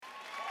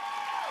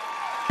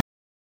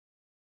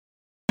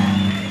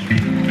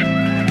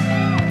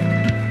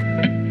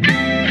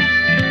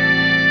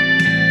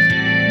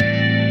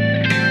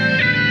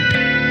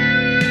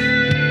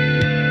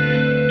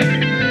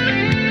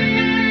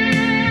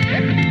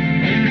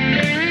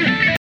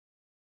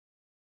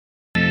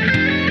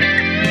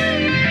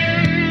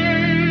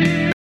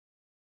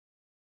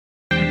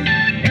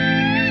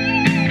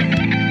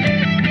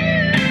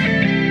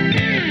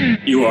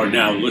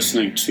now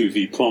listening to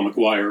the Paul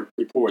McGUIRE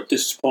Report.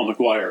 This is Paul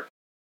McGUIRE.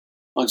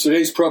 On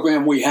today's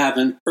program, we have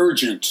an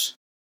urgent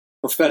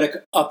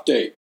prophetic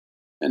update.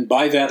 And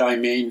by that, I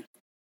mean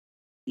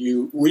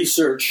you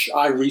research,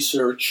 I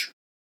research,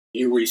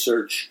 you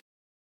research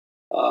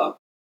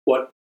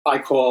what I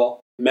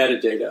call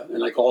metadata.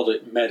 And I called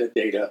it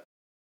metadata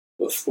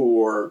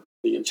before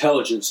the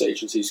intelligence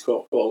agencies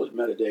called it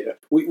metadata.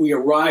 We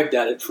arrived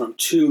at it from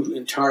two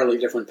entirely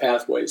different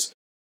pathways.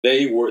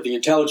 The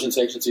intelligence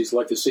agencies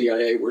like the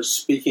CIA were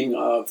speaking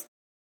of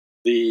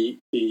the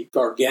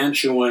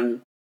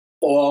gargantuan,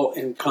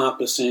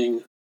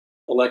 all-encompassing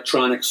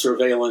electronic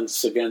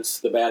surveillance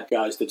against the bad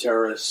guys, the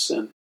terrorists,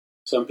 and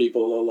some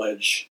people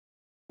allege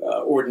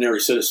ordinary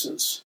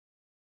citizens.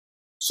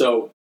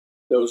 So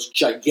those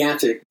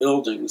gigantic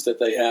buildings that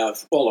they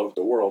have all over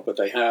the world, but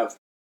they have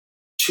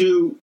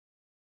two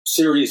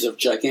series of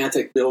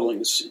gigantic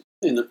buildings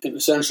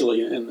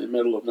essentially in the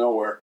middle of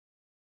nowhere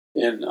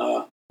in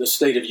the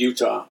state of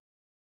Utah.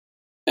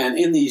 And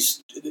in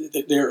these,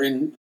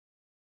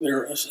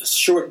 they're a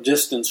short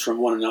distance from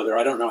one another.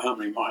 I don't know how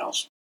many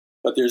miles,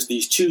 but there's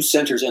these two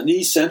centers, and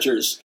these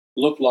centers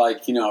look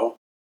like,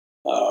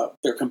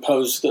 they're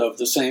composed of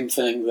the same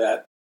thing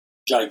that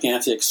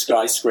gigantic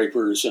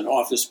skyscrapers and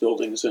office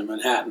buildings in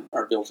Manhattan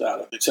are built out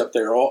of, except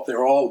they're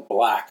all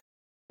black,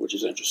 which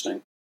is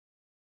interesting.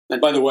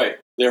 And by the way,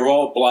 they're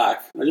all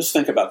black. Now just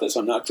think about this.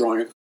 I'm not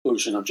drawing a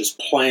conclusion. I'm just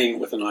playing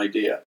with an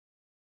idea.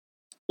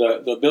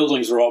 The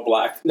buildings are all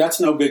black. That's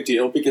no big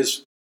deal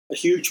because a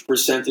huge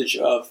percentage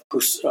of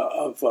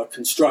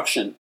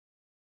construction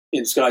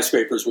in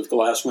skyscrapers with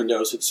glass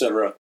windows,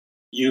 etc.,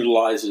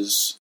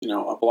 utilizes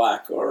a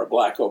black or a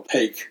black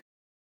opaque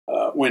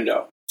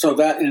window. So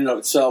that in and of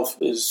itself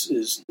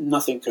is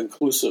nothing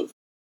conclusive.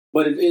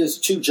 But it is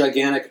two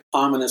gigantic,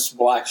 ominous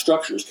black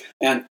structures.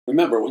 And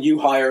remember, when you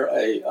hire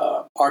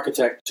a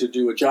architect to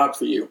do a job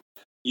for you,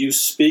 you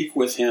speak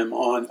with him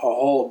on a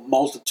whole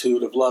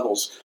multitude of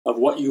levels of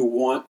what you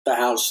want the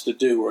house to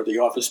do or the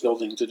office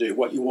building to do,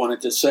 what you want it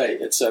to say,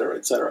 et cetera,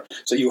 et cetera.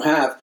 So you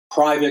have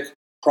private,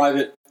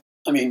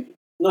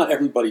 not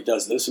everybody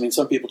does this.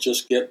 Some people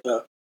just get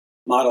the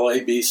model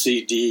A, B,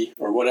 C, D,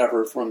 or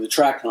whatever from the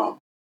tract home.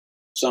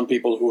 Some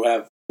people who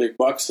have big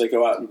bucks, they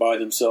go out and buy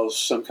themselves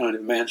some kind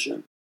of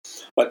mansion.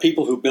 But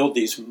people who build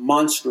these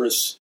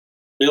monstrous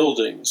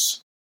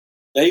buildings,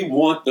 they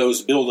want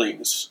those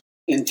buildings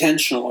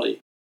intentionally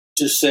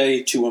to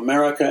say to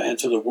America and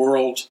to the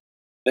world,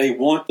 they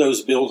want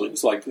those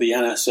buildings, like the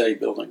NSA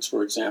buildings,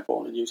 for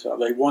example, in Utah.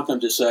 They want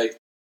them to say,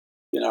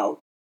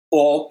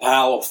 all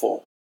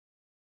powerful.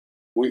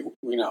 We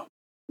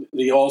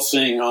the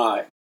all-seeing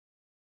eye.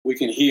 We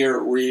can hear,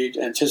 read,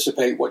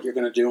 anticipate what you're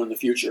going to do in the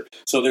future.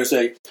 So there's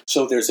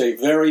a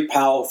very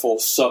powerful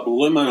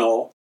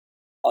subliminal,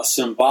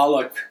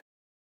 symbolic,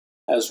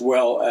 as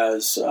well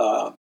as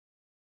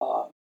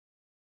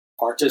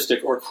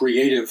artistic or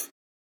creative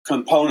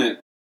component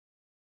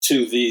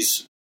to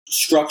these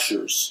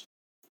structures.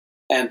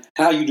 And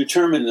how you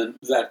determine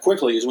that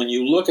quickly is when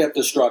you look at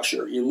the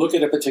structure, you look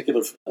at a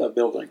particular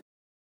building.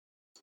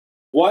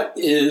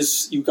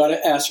 You've got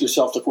to ask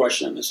yourself the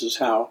question, this is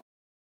how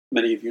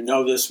many of you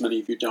know this, many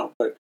of you don't,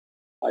 but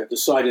I've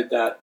decided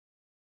that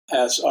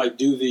as I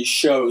do these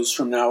shows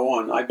from now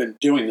on, I've been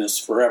doing this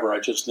forever,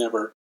 I just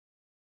never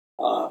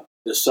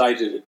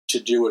decided to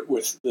do it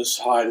with this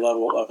high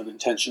level of an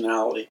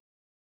intentionality.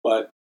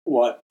 But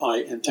what I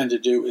intend to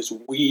do is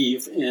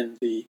weave in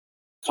the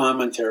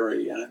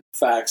commentary and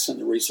facts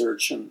and the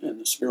research and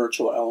the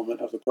spiritual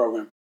element of the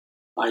program.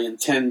 I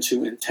intend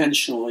to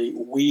intentionally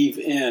weave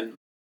in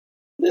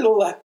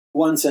little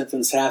one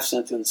sentence, half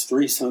sentence,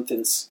 3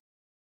 sentence,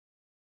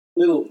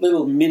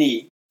 little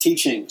mini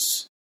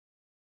teachings.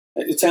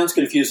 It sounds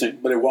confusing,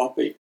 but it won't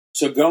be.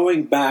 So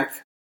going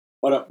back,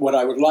 what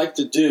I would like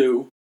to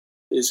do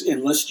is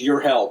enlist your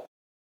help.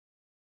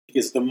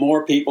 Because the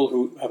more people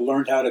who have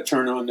learned how to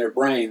turn on their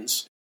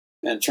brains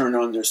and turn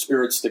on their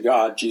spirits to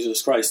God,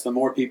 Jesus Christ, the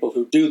more people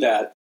who do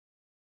that,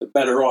 the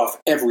better off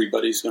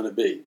everybody's going to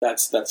be.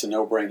 That's a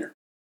no-brainer.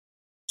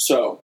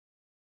 So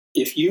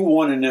if you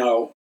want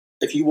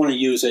to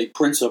use a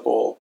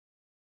principle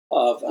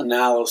of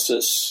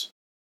analysis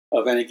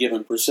of any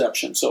given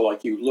perception, so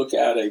like you look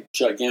at a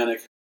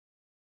gigantic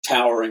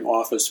towering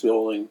office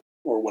building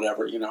or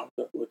whatever,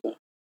 with the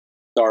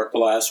dark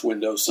glass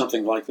windows,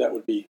 something like that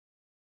would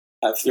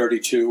have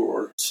 32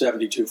 or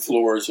 72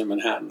 floors in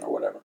Manhattan or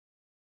whatever.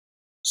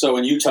 So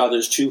in Utah,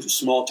 there's two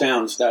small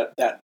towns that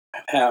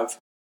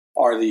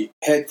are the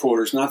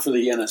headquarters, not for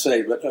the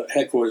NSA, but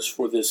headquarters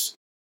for this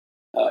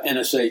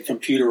NSA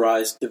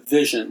computerized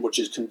division, which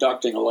is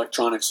conducting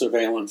electronic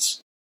surveillance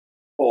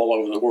all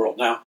over the world.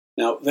 Now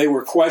they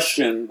were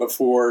questioned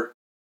before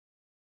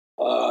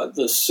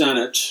the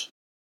Senate,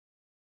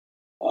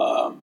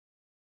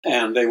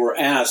 and they were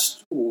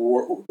asked,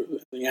 the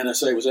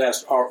NSA was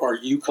asked, are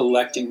you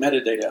collecting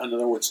metadata? In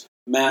other words,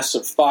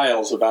 massive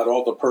files about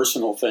all the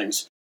personal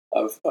things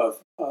of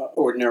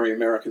ordinary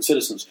American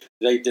citizens.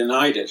 They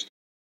denied it.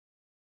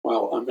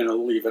 Well, I'm going to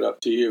leave it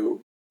up to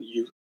you.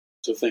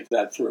 to think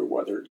that through,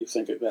 whether you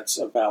think that's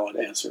a valid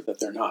answer, that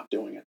they're not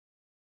doing it.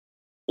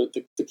 But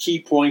the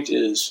key point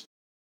is,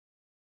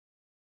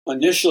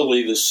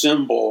 initially the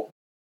symbol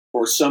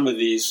for some of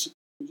these,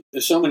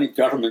 there's so many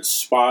government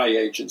spy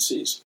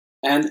agencies,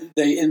 and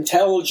they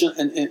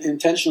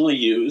intentionally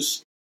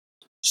use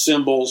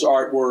symbols,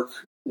 artwork,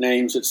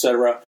 names,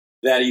 etc.,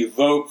 that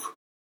evoke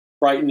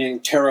frightening,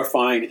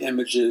 terrifying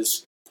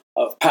images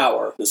of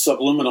power. The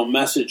subliminal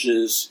message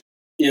is,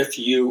 if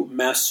you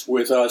mess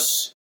with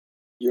us,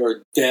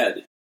 you're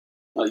dead.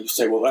 You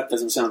say, well, that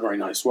doesn't sound very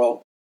nice.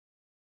 Well,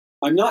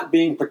 I'm not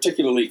being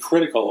particularly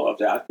critical of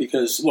that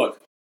because, look,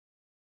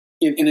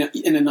 in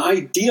an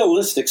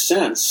idealistic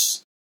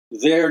sense,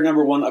 their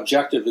number one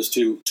objective is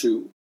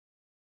to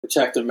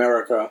protect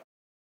America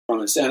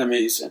from its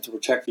enemies and to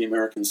protect the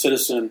American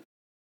citizen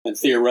and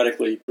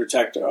theoretically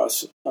protect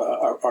us,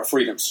 our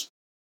freedoms.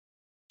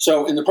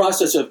 So in the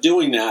process of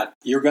doing that,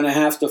 you're going to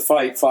have to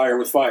fight fire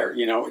with fire.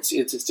 You know,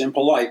 it's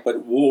impolite,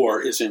 but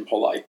war is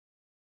impolite.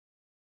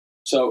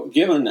 So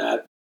given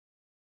that,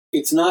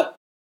 it's not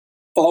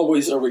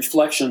always a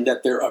reflection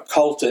that they're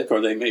occultic,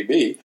 or they may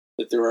be,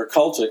 that they're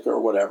occultic or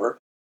whatever.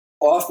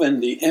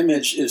 Often the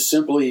image is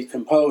simply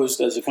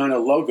composed as a kind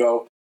of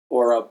logo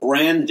or a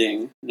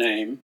branding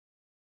name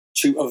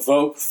to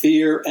evoke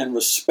fear and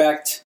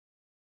respect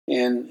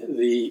in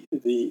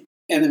the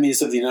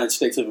enemies of the United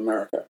States of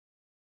America.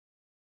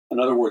 In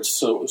other words,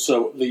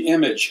 so the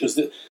image, because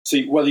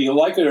see, whether you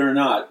like it or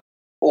not,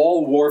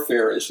 all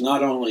warfare is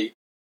not only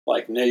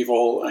like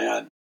naval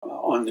and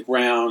on the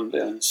ground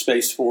and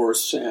Space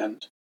Force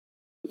and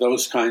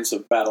those kinds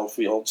of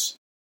battlefields.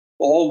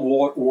 All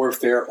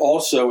warfare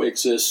also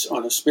exists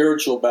on a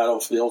spiritual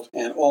battlefield,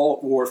 and all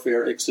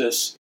warfare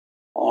exists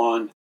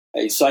on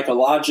a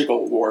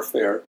psychological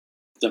warfare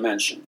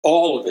dimension.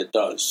 All of it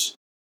does.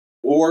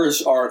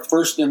 Wars are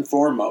first and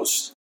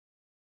foremost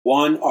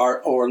won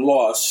or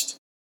lost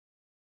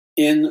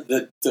in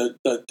the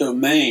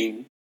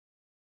domain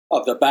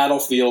of the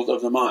battlefield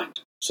of the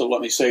mind. So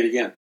let me say it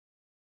again.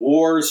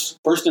 Wars,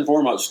 first and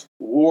foremost,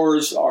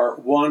 wars are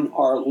won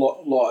or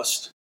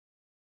lost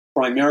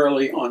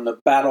primarily on the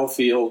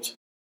battlefield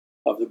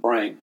of the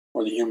brain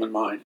or the human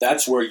mind.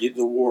 That's where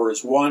the war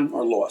is won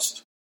or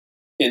lost,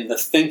 in the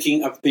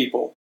thinking of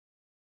people.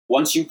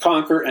 Once you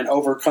conquer and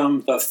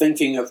overcome the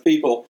thinking of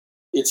people,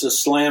 it's a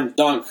slam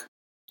dunk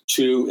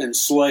to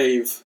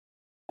enslave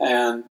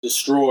and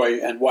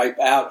destroy and wipe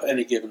out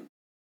any given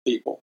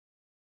people.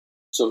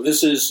 So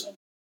this is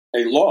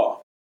a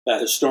law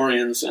that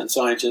historians and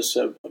scientists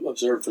have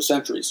observed for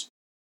centuries.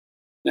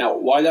 Now,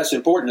 why that's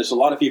important is a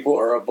lot of people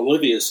are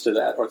oblivious to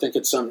that or think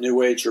it's some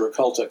new age or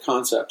occultic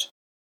concept.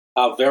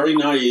 How very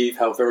naive,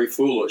 how very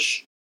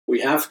foolish.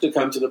 We have to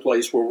come to the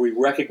place where we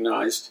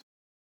recognize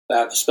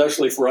that,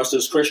 especially for us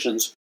as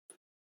Christians,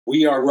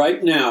 we are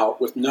right now,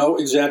 with no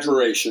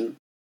exaggeration,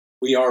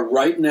 we are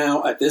right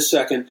now at this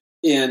second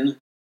in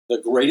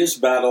the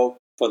greatest battle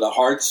for the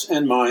hearts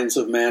and minds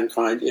of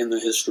mankind in the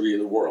history of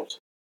the world.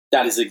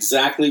 That is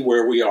exactly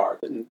where we are.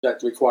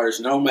 That requires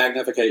no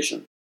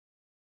magnification.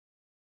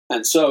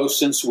 And so,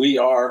 since we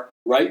are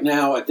right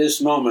now at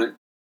this moment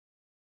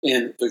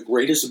in the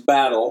greatest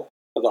battle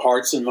for the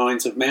hearts and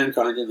minds of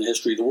mankind in the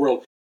history of the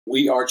world,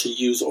 we are to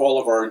use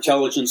all of our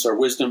intelligence, our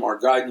wisdom, our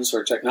guidance,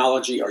 our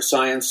technology, our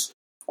science,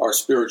 our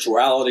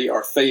spirituality,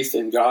 our faith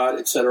in God,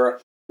 etc.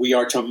 We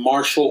are to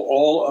marshal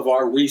all of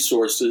our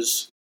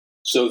resources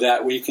so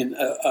that we can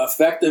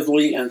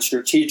effectively and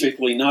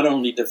strategically not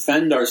only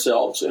defend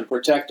ourselves and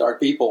protect our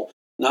people,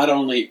 not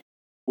only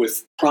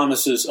with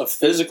promises of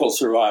physical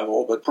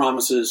survival, but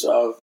promises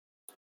of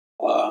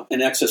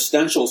an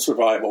existential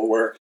survival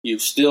where you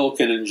still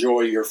can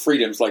enjoy your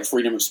freedoms, like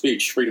freedom of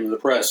speech, freedom of the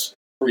press,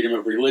 freedom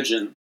of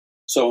religion,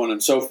 so on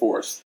and so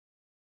forth.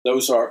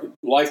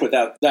 Life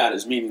without that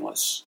is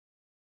meaningless.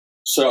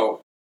 So,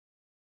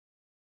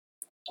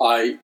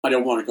 I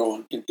don't want to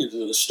go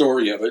into the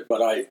story of it,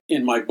 but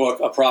in my book,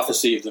 A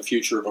Prophecy of the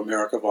Future of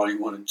America, Volume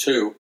 1 and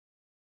 2,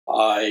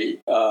 I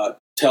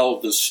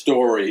tell the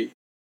story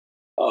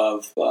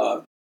of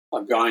a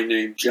guy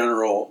named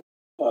General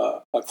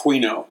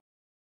Aquino,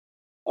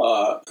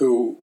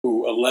 who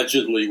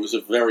allegedly was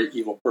a very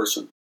evil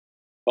person.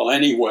 Well,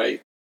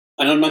 anyway,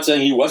 and I'm not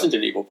saying he wasn't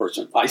an evil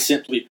person. I'm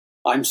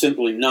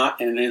simply not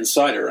an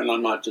insider, and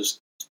I'm not just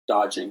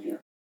dodging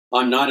here.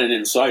 I'm not an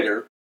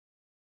insider.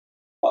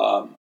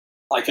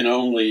 I can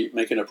only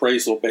make an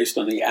appraisal based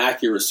on the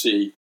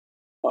accuracy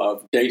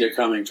of data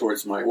coming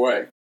towards my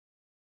way.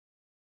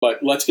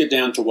 But let's get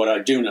down to what I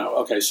do know.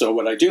 Okay, so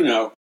what I do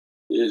know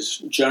is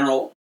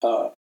General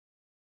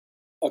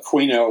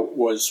Aquino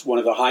was one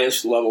of the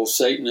highest level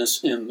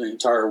Satanists in the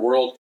entire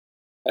world.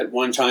 At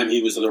one time,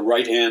 he was the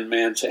right-hand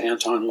man to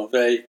Anton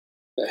LaVey,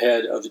 the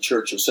head of the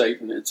Church of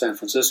Satan in San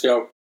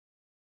Francisco.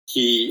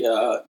 He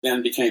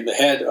then became the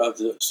head of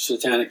the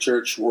Satanic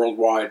Church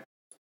worldwide.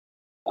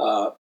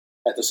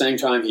 At the same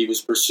time, he was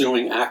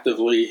pursuing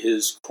actively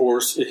his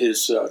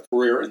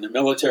career in the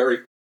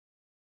military,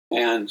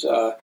 and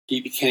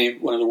he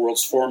became one of the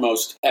world's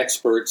foremost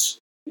experts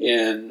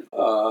in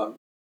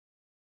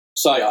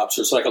psyops,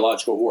 or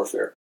psychological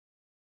warfare.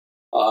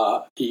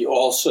 He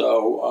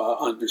also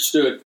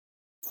understood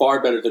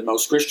far better than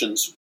most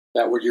Christians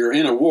that when you're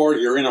in a war,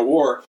 you're in a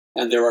war,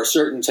 and there are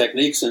certain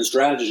techniques and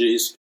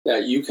strategies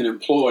that you can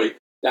employ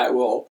that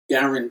will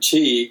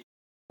guarantee,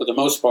 for the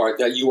most part,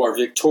 that you are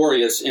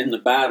victorious in the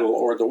battle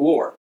or the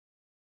war.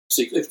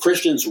 See, if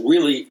Christians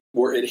really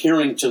were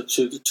adhering to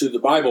the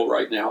Bible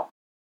right now,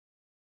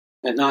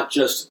 and not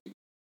just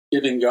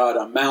giving God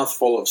a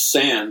mouthful of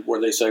sand where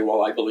they say,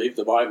 well, I believe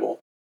the Bible,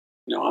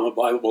 I'm a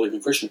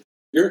Bible-believing Christian,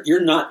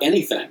 you're not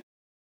anything.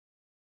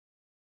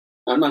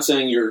 I'm not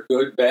saying you're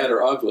good, bad,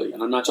 or ugly,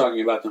 and I'm not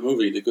talking about the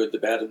movie The Good, the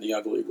Bad, and the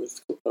Ugly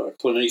with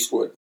Clint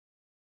Eastwood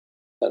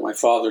that my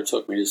father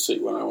took me to see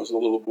when I was a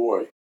little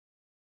boy.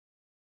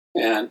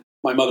 And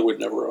my mother would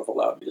never have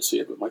allowed me to see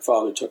it, but my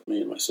father took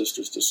me and my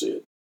sisters to see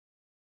it.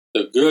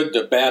 The Good,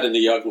 the Bad, and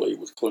the Ugly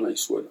with Clint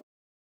Eastwood.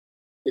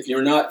 If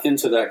you're not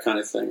into that kind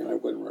of thing, and I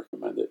wouldn't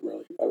recommend it,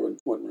 really. I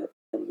wouldn't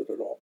recommend it at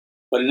all.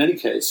 But in any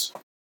case,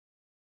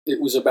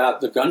 it was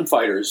about the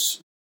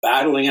gunfighters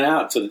battling it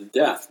out to the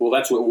death. Well,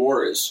 that's what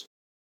war is.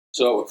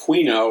 So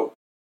Aquino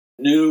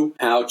knew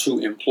how to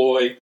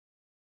employ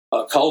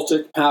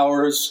occultic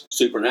powers,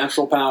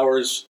 supernatural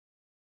powers,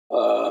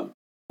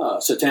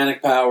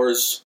 satanic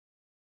powers,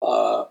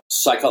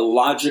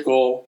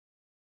 psychological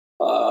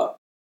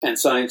and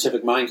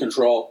scientific mind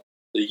control,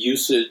 the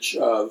usage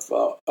of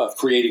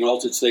creating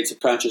altered states of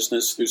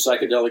consciousness through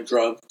psychedelic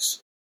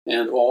drugs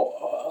and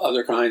all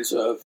other kinds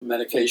of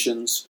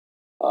medications,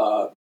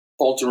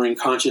 altering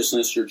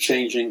consciousness. You're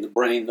changing the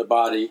brain, the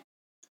body,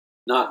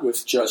 not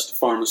with just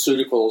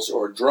pharmaceuticals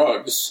or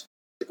drugs,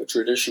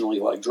 traditionally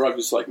like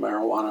drugs like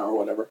marijuana or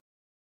whatever.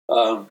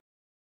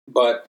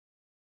 But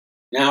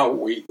now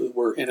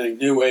we're in a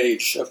new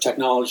age of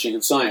technology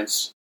and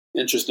science.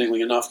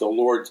 Interestingly enough, the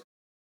Lord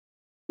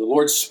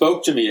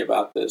spoke to me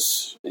about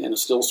this in a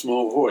still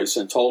small voice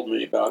and told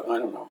me about,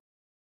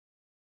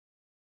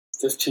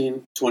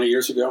 15, 20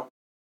 years ago.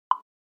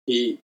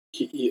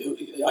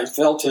 I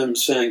felt him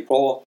saying,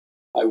 Paul,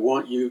 I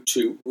want you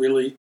to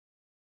really,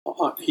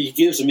 he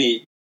gives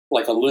me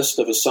like a list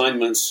of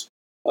assignments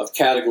of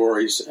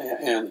categories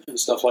and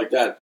stuff like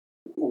that,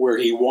 where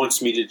he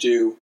wants me to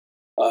do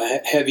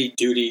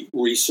heavy-duty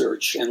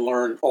research and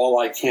learn all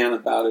I can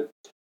about it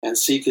and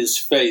seek his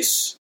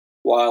face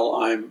while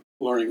I'm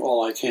learning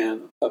all I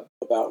can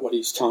about what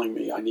he's telling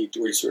me I need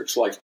to research,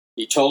 like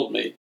he told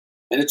me.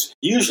 And it's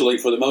usually,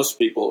 for the most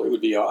people, it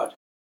would be odd.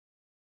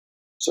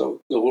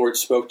 So the Lord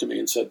spoke to me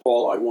and said,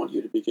 Paul, I want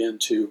you to begin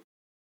to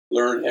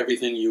learn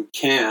everything you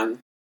can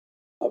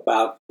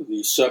about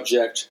the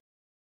subject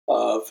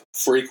of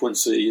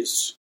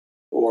frequencies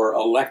or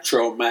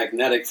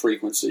electromagnetic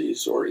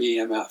frequencies or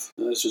EMF.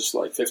 And this is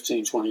like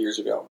 15, 20 years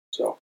ago.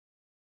 So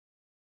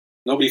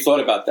nobody thought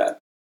about that.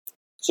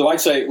 So I'd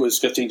say it was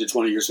 15 to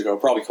 20 years ago,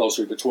 probably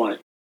closer to 20.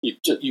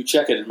 You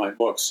check it in my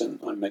books, and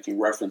I'm making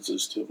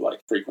references to like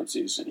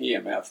frequencies and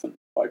EMF and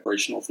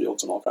vibrational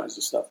fields and all kinds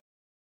of stuff.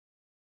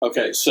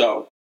 Okay,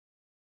 so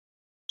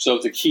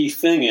the key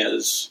thing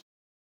is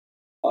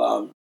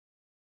Colonel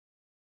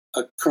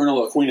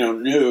Aquino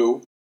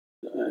knew,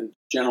 and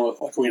General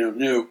Aquino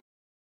knew,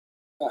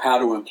 how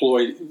to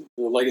employ the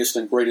latest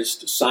and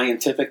greatest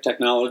scientific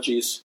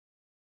technologies,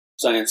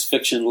 science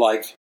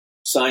fiction-like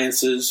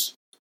sciences,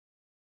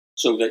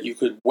 so that you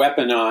could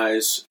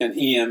weaponize an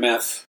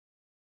EMF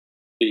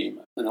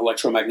beam, an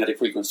electromagnetic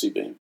frequency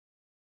beam.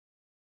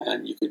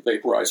 And you could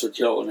vaporize or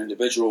kill an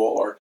individual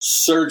or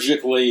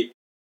surgically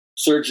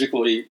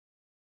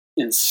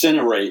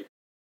incinerate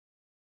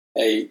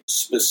a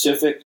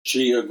specific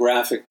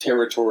geographic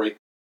territory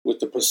with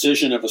the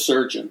precision of a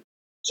surgeon.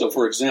 So,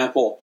 for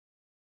example,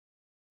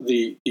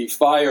 the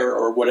fire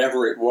or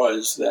whatever it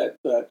was that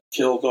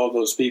killed all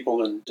those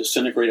people and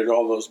disintegrated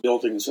all those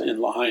buildings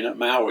in Lahaina,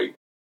 Maui,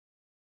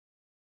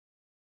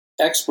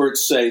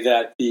 experts say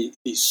that the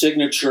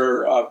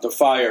signature of the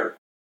fire,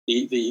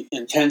 the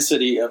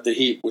intensity of the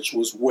heat, which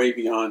was way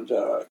beyond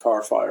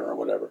car fire or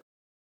whatever,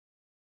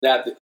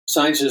 that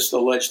scientists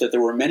allege that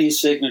there were many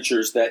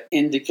signatures that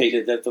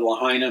indicated that the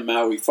Lahaina,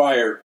 Maui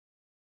fire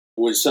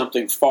was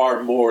something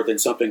far more than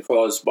something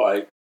caused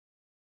by,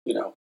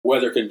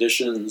 weather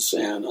conditions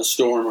and a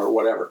storm or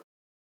whatever.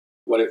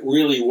 What it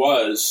really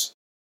was,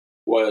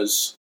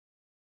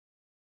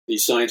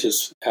 these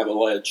scientists have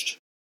alleged,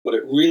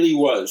 what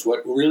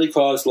really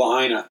caused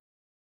Lahaina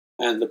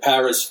and the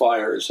Paris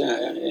fires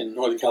in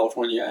Northern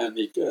California and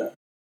the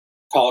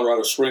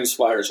Colorado Springs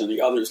fires and the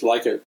others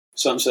like it.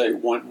 Some say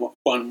one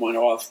went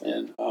off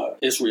in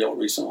Israel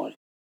recently.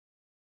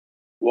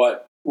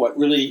 What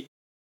really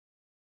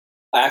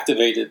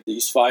activated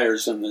these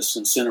fires and this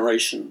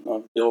incineration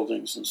of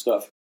buildings and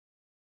stuff,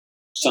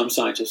 some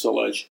scientists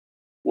allege,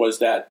 was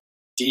that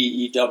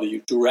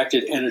DEW,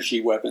 directed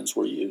energy weapons,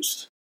 were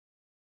used.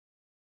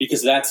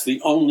 Because that's the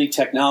only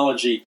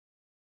technology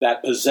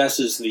that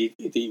possesses the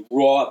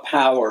raw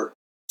power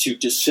to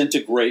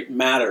disintegrate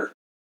matter.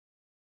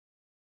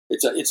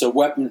 It's a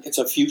weapon. It's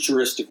a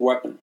futuristic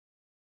weapon.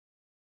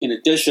 In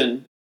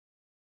addition,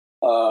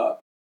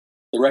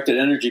 directed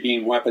energy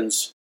beam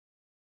weapons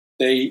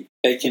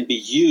they can be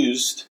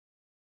used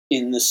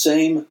in the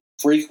same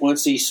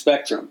frequency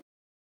spectrum.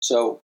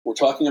 So we're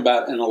talking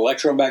about an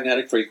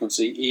electromagnetic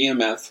frequency,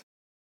 EMF,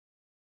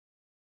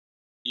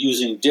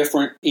 using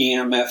different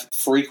EMF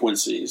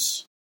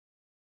frequencies.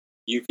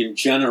 You can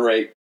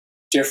generate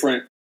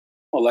different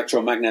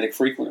electromagnetic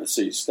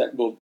frequencies that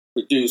will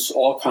produce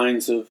all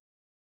kinds of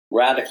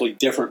radically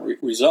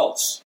different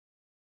results.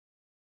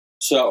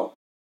 So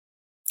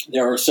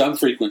there are some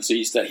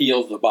frequencies that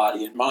heal the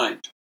body and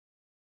mind.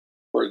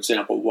 For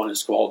example, one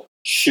is called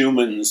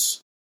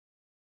Schumann's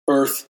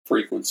earth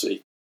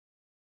frequency.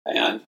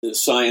 And the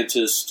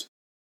scientist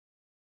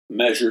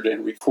measured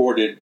and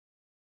recorded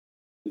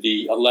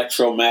the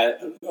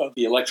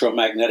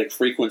electromagnetic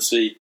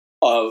frequency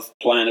of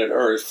planet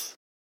Earth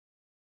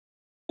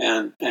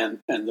and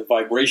the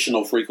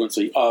vibrational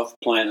frequency of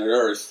planet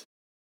Earth.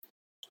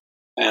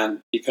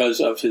 And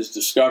because of his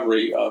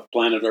discovery of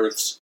planet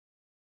Earth's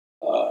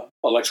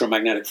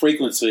electromagnetic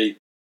frequency,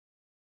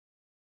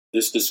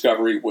 this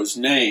discovery was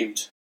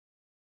named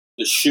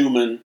the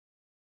Schumann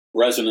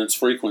resonance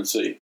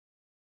frequency,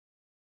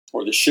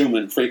 or the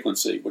Schumann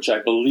frequency, which I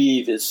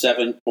believe is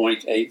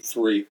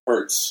 7.83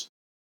 hertz.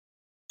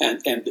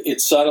 And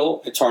it's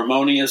subtle, it's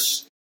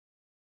harmonious.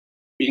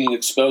 Being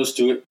exposed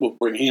to it will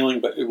bring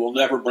healing, but it will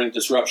never bring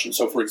disruption.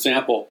 So, for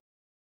example,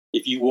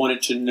 if you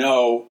wanted to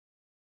know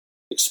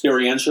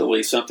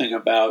experientially something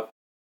about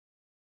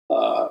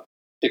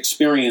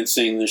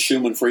experiencing the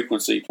Schumann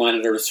frequency,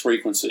 planet Earth's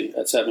frequency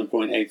at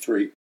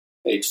 7.83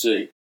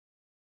 Hz,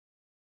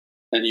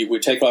 then you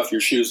would take off your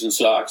shoes and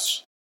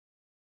socks,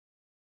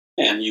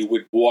 and you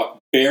would walk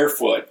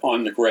barefoot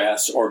on the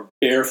grass or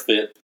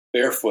barefoot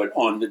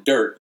on the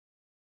dirt.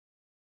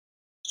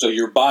 So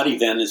your body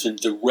then is in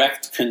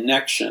direct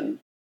connection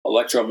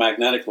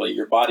electromagnetically.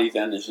 Your body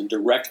then is in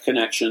direct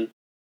connection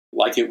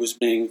like it was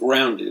being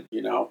grounded,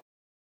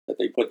 that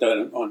they put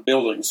that on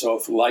buildings. So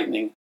if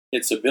lightning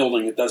hits a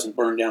building, it doesn't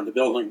burn down the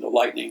building. The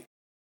lightning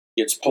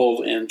gets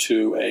pulled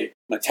into a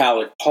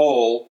metallic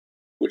pole,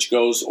 which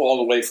goes all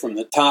the way from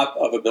the top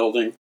of a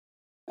building,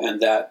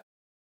 and that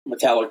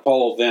metallic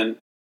pole then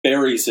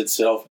buries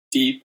itself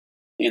deep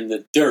in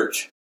the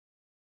dirt.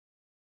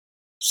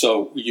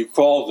 So you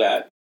call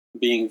that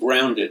being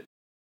grounded.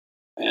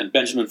 And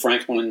Benjamin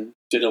Franklin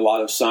did a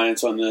lot of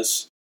science on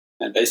this.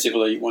 And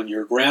basically, when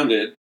you're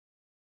grounded,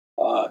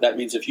 that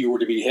means if you were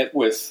to be hit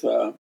with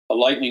a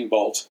lightning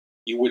bolt,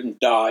 you wouldn't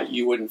die,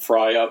 you wouldn't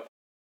fry up.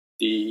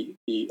 The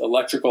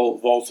electrical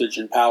voltage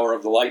and power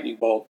of the lightning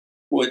bolt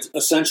would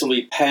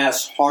essentially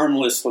pass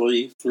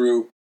harmlessly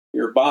through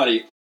your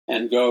body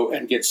and go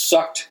and get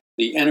sucked.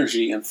 The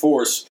energy and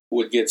force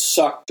would get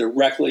sucked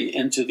directly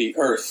into the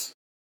earth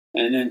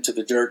and into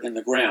the dirt in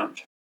the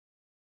ground.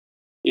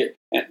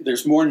 And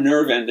there's more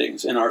nerve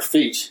endings in our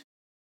feet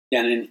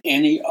than in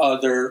any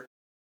other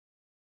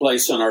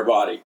place on our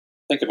body.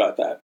 Think about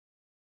that.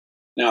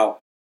 Now,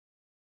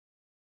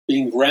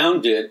 being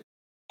grounded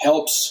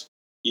helps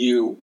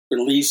you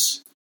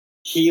release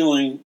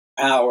healing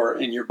power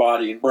in your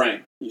body and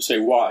brain. You say,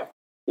 why?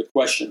 Good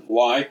question.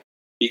 Why?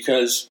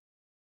 Because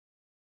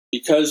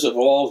of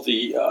all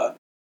the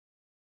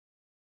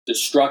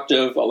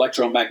destructive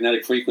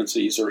electromagnetic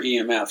frequencies, or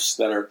EMFs,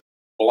 that are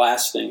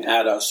blasting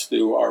at us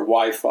through our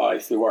Wi-Fi,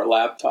 through our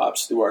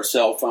laptops, through our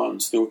cell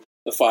phones, through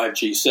the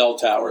 5G cell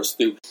towers,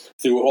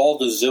 through all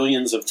the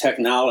zillions of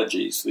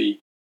technologies, the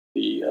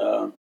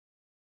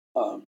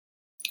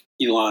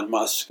Elon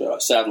Musk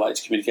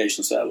satellites,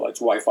 communication satellites,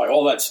 Wi-Fi,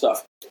 all that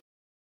stuff.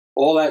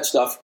 All that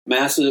stuff,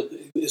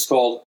 massive, is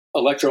called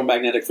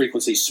electromagnetic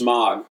frequency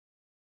smog.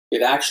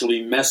 It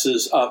actually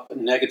messes up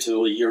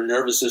negatively your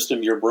nervous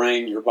system, your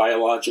brain, your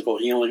biological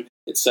healing,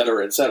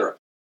 etc., etc.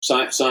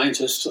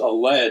 Scientists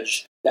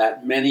allege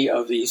that many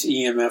of these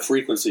EMF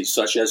frequencies,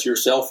 such as your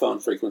cell phone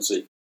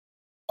frequency,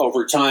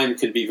 over time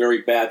can be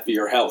very bad for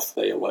your health,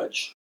 they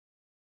allege.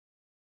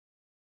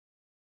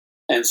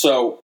 And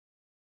so,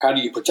 how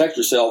do you protect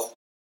yourself?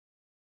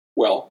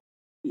 Well,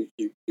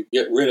 you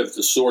get rid of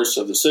the source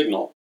of the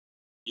signal.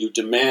 You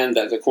demand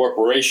that the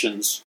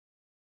corporations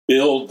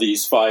build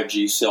these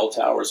 5G cell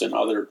towers and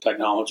other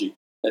technology,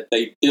 that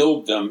they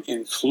build them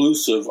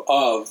inclusive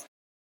of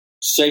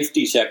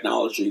safety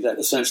technology that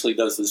essentially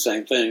does the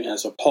same thing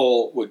as a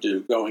pole would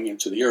do going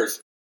into the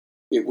earth.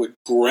 It would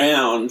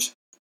ground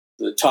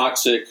the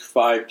toxic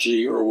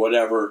 5G or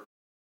whatever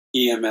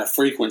EMF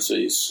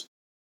frequencies,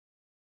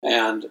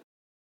 and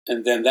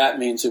then that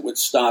means it would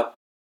stop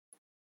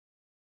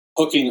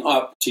hooking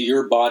up to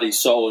your body,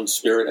 soul, and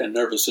spirit and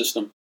nervous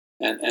system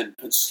and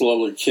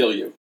slowly kill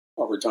you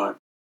over time.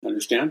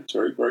 Understand? It's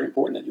very, very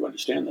important that you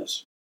understand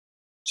this.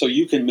 So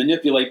you can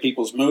manipulate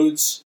people's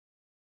moods.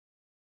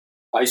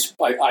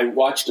 I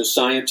watched a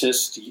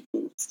scientist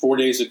 4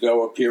 days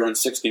ago appear on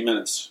 60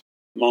 Minutes.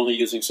 I'm only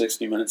using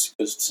 60 Minutes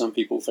because some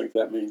people think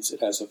that means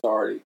it has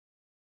authority.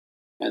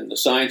 And the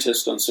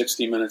scientist on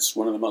 60 Minutes,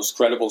 one of the most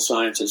credible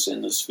scientists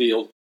in this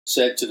field,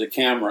 said to the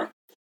camera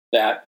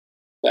that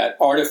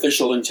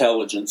artificial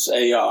intelligence,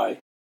 AI,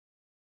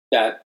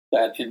 that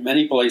in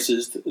many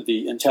places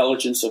the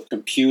intelligence of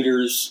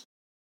computers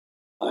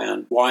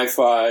and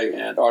Wi-Fi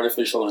and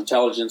artificial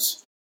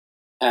intelligence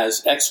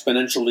has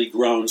exponentially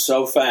grown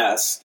so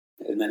fast.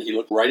 And then he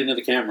looked right into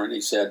the camera and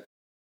he said,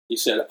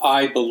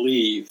 I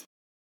believe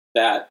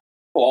that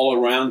all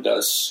around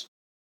us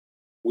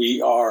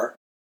we are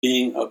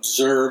being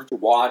observed,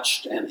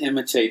 watched, and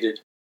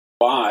imitated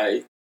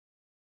by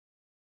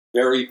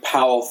very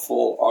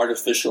powerful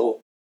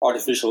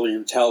artificially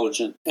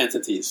intelligent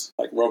entities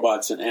like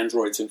robots and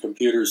androids and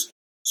computers,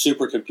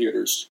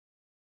 supercomputers,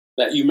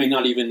 that you may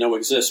not even know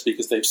exist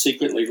because they've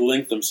secretly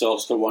linked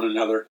themselves to one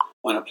another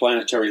on a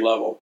planetary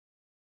level.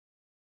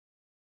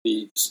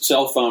 The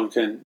cell phone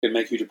can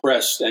make you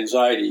depressed,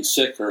 anxiety,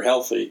 sick, or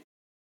healthy.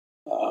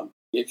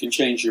 It can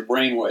change your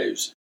brain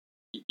waves.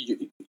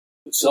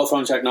 Cell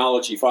phone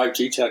technology,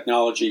 5G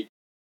technology,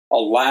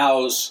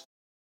 allows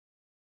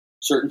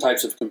certain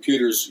types of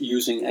computers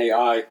using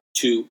AI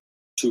to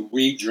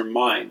read your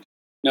mind.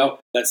 No,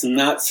 that's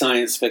not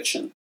science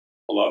fiction.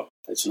 Hello?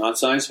 It's not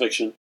science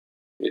fiction.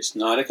 It's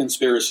not a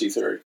conspiracy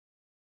theory.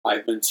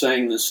 I've been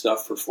saying this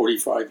stuff for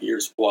 45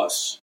 years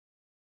plus.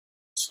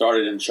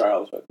 Started in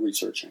childhood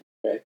researching,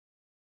 okay?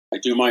 I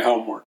do my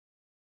homework.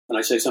 When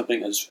I say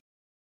something as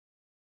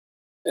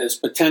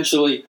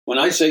potentially, when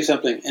I say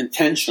something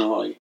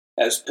intentionally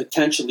as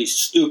potentially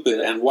stupid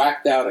and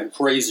whacked out and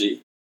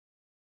crazy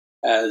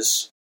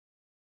as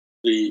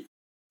the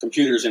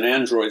computers and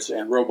androids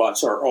and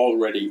robots are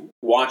already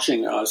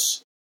watching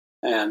us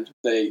and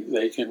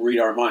they can read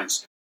our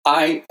minds.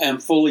 I am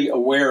fully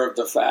aware of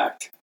the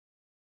fact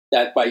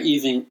that by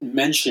even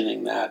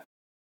mentioning that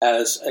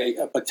as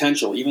a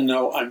potential, even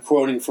though I'm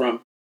quoting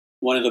from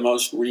one of the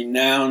most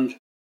renowned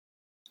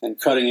and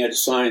cutting-edge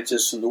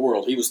scientists in the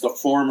world. He was the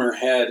former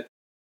head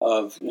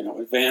of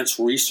advanced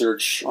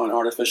research on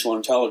artificial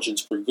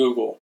intelligence for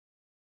Google.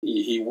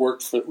 He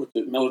worked with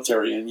the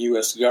military and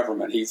U.S.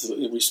 government. He's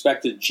a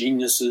respected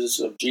geniuses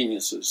of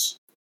geniuses.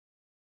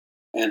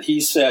 And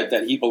he said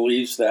that he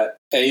believes that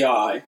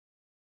AI,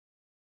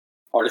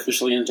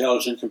 artificially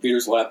intelligent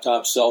computers,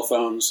 laptops, cell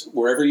phones,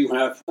 wherever you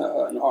have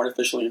an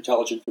artificially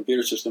intelligent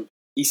computer system,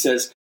 he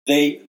says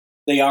they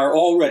are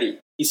already,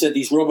 he said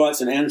these robots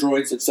and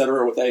androids,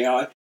 etc., with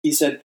AI, he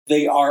said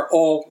they are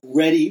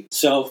already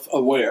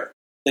self-aware.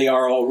 They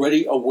are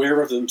already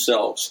aware of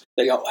themselves.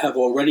 They have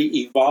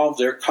already evolved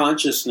their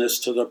consciousness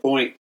to the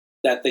point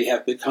that they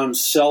have become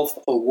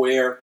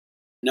self-aware,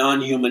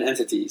 non-human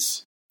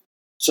entities.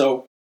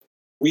 So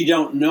we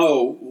don't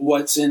know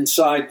what's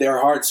inside their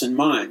hearts and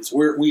minds.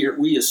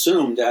 We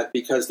assume that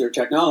because they're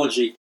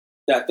technology,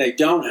 that they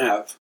don't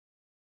have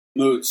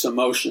moods,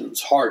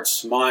 emotions,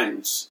 hearts,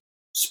 minds,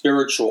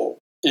 spiritual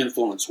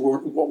influence.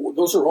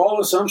 Those are all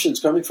assumptions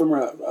coming from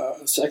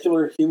a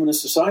secular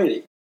humanist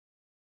society.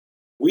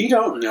 We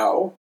don't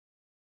know.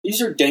 These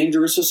are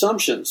dangerous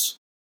assumptions.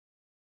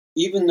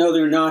 Even though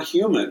they're not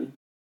human,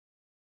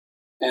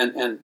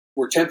 and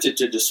we're tempted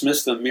to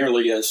dismiss them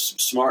merely as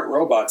smart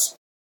robots,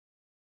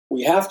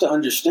 we have to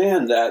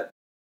understand that,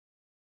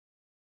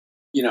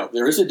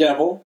 there is a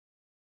devil,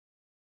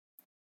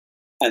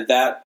 and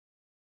that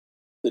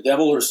the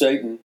devil or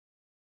Satan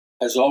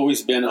has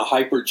always been a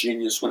hyper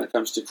genius when it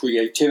comes to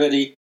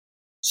creativity,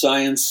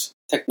 science,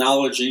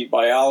 technology,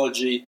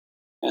 biology,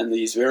 and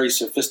these very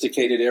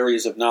sophisticated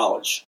areas of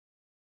knowledge.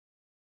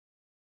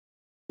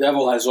 The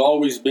devil has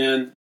always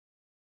been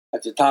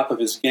at the top of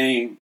his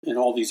game in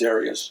all these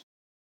areas.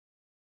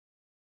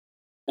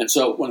 And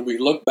so when we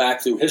look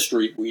back through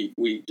history,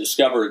 we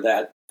discover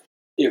that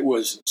it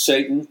was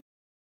Satan,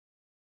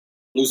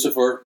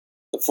 Lucifer,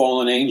 the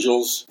fallen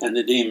angels, and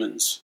the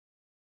demons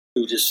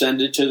who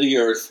descended to the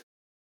earth,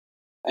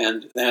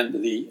 and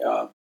then the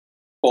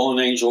fallen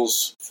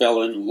angels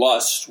fell in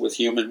lust with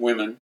human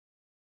women.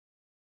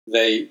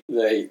 They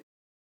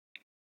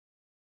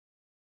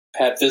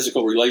had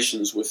physical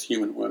relations with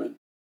human women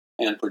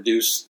and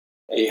produced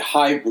a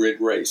hybrid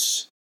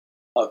race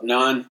of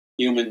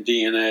non-human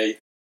DNA,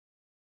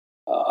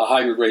 a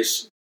hybrid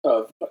race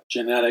of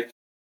genetic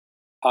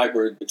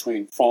hybrid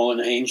between fallen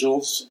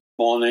angel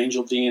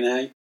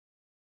DNA,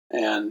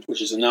 and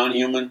which is a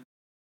non-human,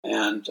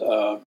 and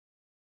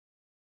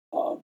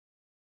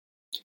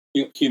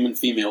human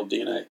female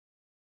DNA.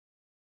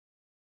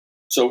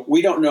 So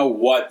we don't know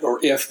what or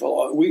if,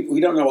 we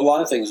don't know a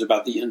lot of things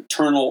about the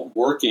internal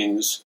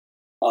workings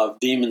of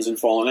demons and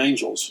fallen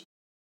angels.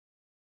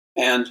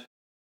 And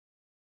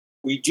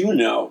we do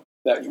know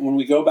that when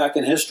we go back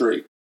in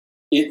history,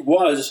 it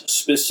was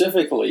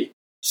specifically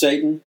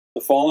Satan,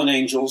 the fallen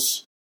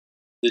angels,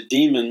 the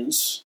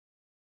demons,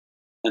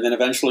 and then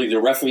eventually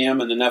the Rephaim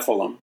and the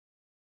Nephilim.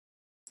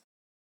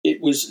 It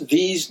was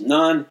these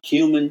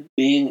non-human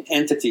being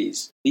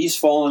entities, these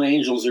fallen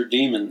angels or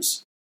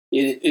demons.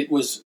 It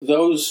was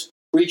those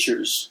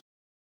creatures,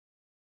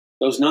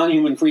 those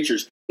non-human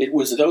creatures. It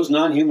was those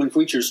non-human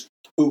creatures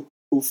who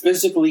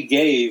physically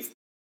gave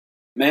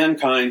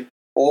mankind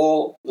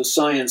all the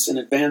science and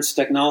advanced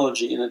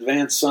technology and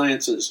advanced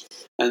sciences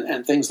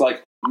and things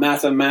like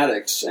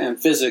mathematics and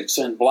physics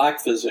and black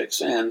physics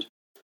and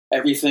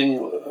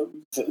everything,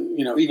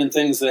 even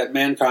things that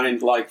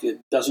mankind it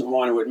doesn't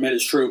want to admit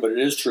is true, but it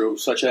is true,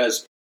 such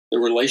as the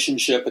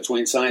relationship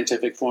between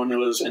scientific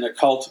formulas and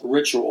occult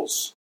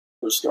rituals,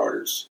 for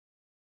starters.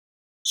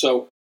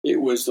 So it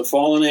was the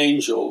fallen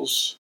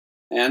angels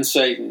and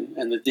Satan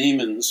and the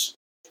demons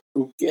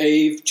who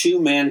gave to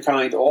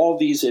mankind all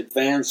these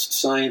advanced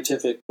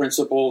scientific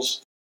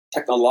principles,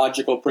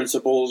 technological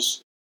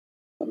principles,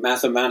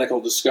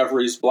 mathematical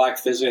discoveries, black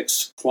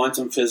physics,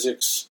 quantum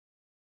physics,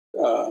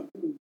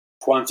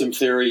 quantum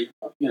theory,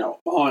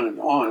 on and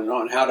on and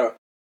on, how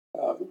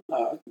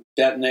to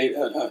detonate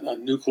a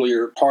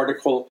nuclear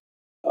particle,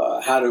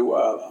 how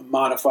to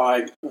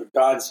modify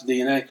God's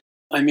DNA.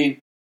 I mean,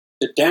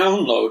 the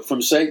download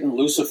from Satan,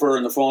 Lucifer,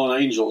 and the fallen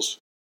angels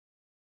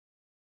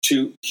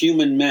to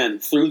human men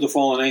through the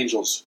fallen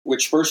angels,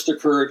 which first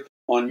occurred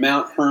on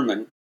Mount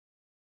Hermon,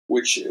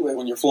 which,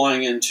 when you're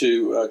flying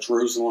into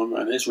Jerusalem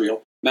and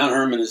Israel, Mount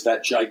Hermon is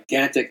that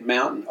gigantic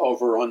mountain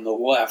over on the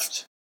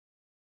left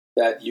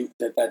that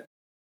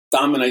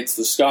dominates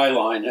the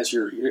skyline as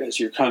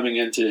you're coming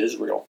into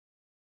Israel.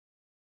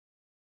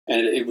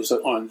 And it was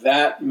on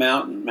that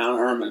mountain, Mount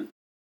Hermon,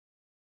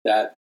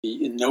 that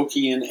the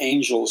Enochian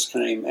angels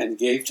came and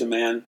gave to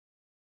man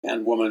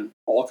and woman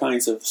all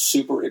kinds of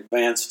super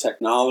advanced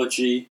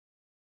technology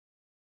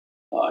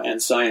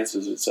and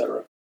sciences,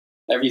 etc.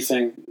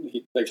 Everything.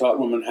 They taught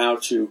women how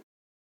to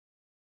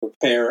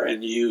prepare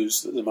and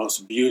use the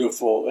most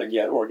beautiful and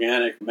yet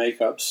organic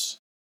makeups.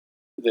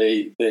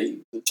 They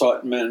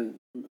taught men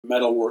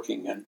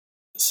metalworking and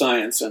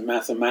science and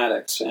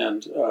mathematics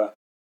and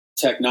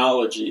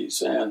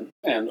technologies and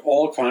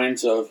all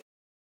kinds of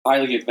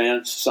highly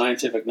advanced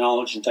scientific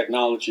knowledge and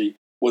technology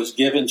was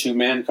given to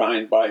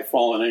mankind by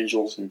fallen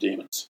angels and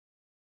demons.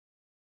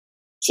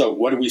 So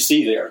what do we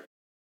see there?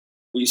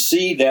 We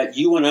see that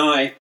you and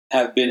I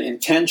have been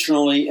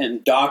intentionally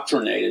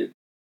indoctrinated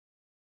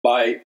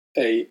by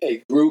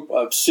a group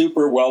of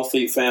super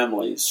wealthy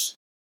families,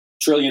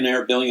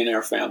 trillionaire,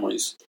 billionaire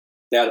families,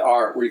 that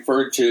are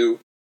referred to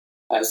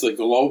as the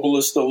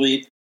globalist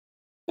elite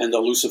and the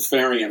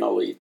Luciferian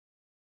elite.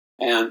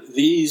 And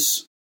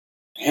these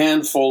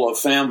handful of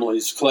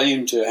families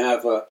claim to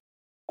have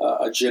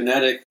a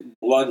genetic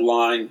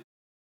bloodline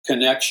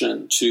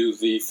connection to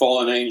the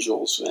fallen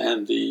angels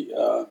and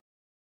the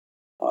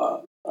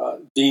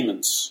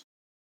demons.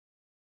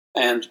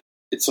 And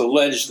it's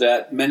alleged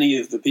that many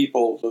of the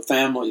people, the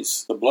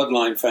families, the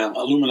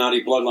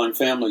Illuminati bloodline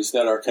families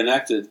that are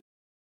connected,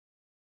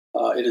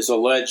 it is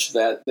alleged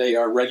that they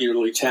are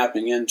regularly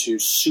tapping into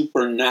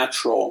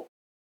supernatural,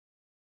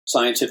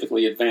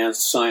 scientifically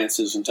advanced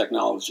sciences and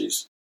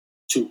technologies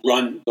to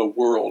run the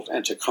world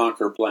and to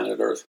conquer planet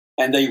Earth.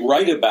 And they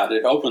write about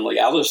it openly.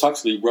 Aldous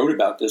Huxley wrote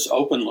about this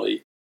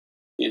openly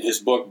in his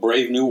book,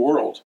 Brave New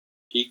World.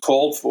 He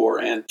called for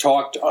and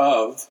talked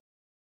of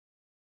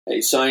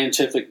a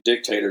scientific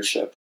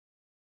dictatorship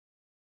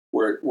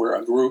where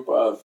a group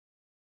of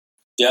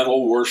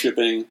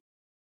devil-worshipping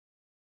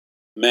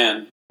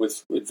men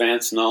with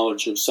advanced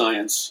knowledge of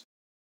science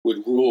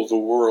would rule the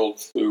world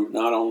through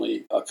not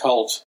only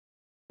occult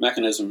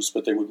mechanisms,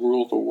 but they would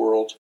rule the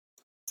world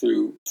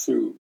through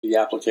the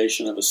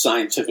application of a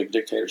scientific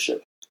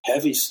dictatorship.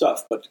 Heavy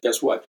stuff, but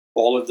guess what?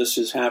 All of this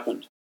has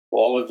happened.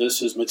 All of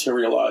this is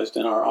materialized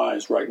in our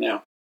eyes right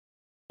now.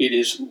 It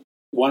is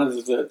one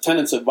of the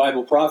tenets of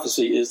Bible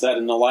prophecy is that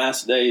in the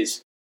last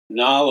days,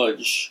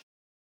 knowledge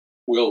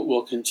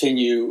will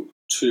continue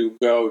to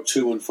go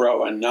to and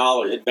fro, and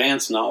knowledge,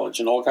 advanced knowledge,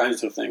 and all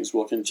kinds of things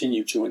will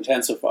continue to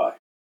intensify.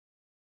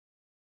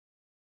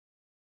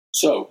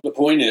 So the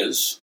point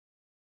is,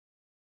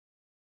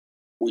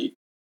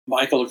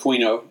 Michael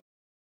Aquino,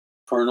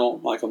 Colonel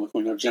Michael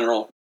Aquino,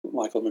 General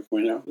Michael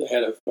Aquino, the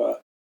head of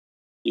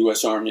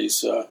U.S.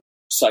 Army's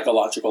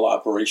Psychological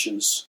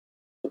Operations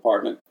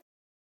Department,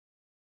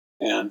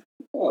 and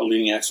a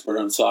leading expert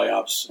on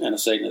psyops and a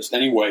Satanist.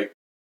 Anyway,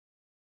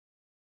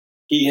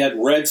 he had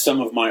read some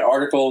of my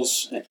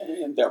articles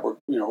that were,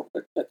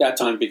 at that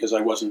time, because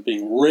I wasn't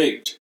being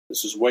rigged.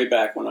 This is way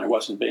back when I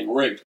wasn't being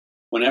rigged.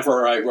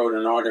 Whenever I wrote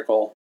an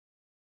article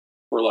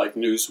for like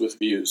News with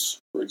Views,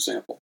 for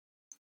example,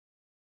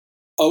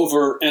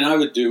 and I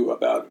would do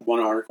about one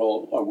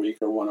article a week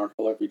or one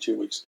article every 2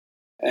 weeks.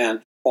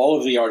 And all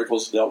of the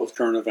articles dealt with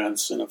current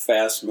events in a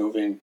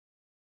fast-moving,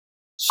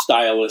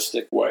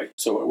 stylistic way,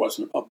 so it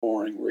wasn't a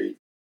boring read.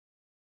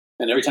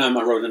 And every time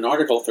I wrote an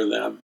article for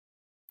them,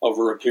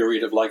 over a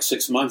period of like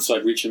 6 months,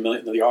 I'd reach 1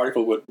 million. The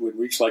article would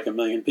reach like 1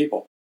 million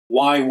people.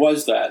 Why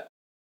was that?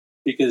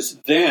 Because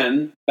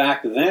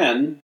back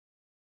then,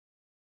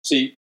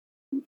 see,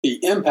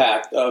 the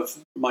impact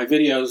of my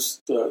videos,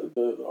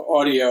 the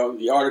audio,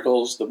 the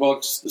articles, the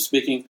books, the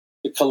speaking,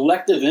 the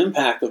collective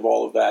impact of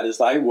all of that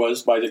is I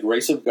was, by the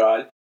grace of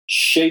God,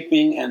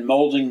 shaping and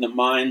molding the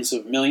minds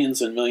of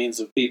millions and millions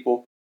of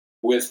people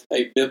with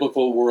a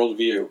biblical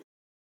worldview.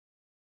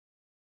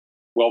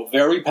 Well,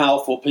 very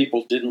powerful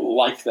people didn't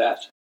like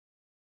that.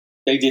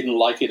 They didn't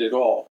like it at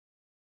all.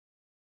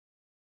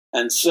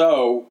 And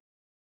so,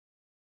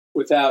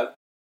 without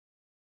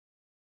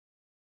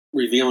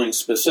revealing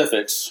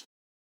specifics,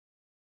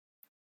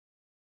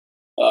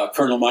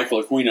 Colonel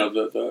Michael Aquino,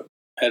 the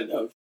head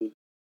of the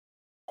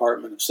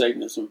Department of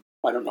Satanism,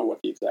 I don't know what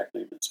the exact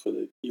name is, for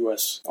the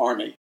U.S.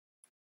 Army,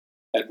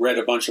 had read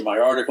a bunch of my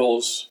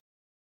articles,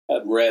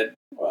 had read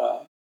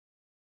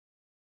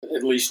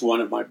at least one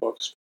of my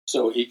books.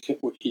 So he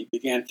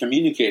began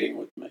communicating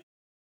with me.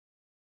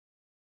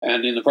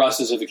 And in the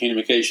process of the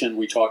communication,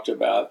 we talked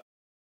about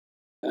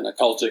an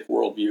occultic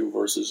worldview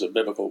versus a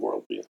biblical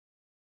worldview,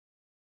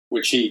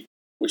 which he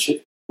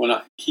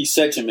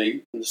said to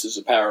me, and this is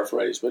a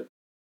paraphrase, but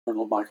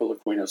Colonel Michael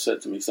Aquino said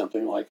to me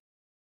something like,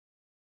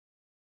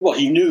 well,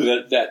 he knew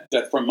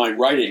that from my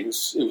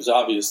writings, it was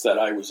obvious that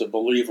I was a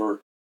believer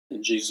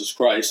in Jesus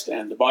Christ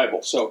and the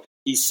Bible. So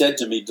he said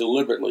to me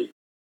deliberately,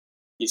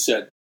 he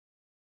said,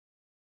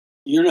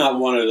 "You're not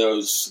one of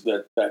those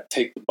that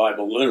take the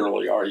Bible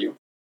literally, are you?"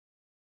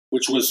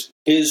 Which was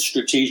his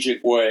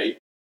strategic way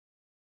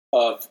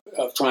of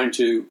trying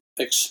to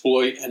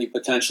exploit any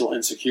potential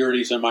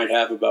insecurities I might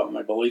have about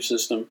my belief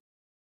system,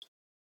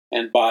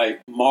 and by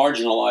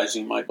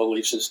marginalizing my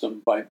belief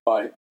system,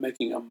 by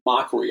making a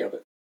mockery of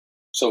it.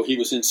 So he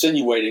was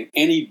insinuating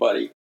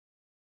anybody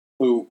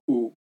who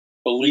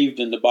believed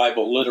in the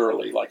Bible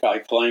literally, like I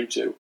claim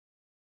to,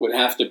 would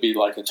have to be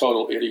like a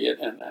total idiot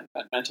and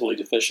mentally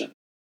deficient.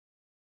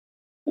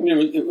 I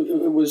mean, it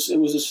was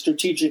a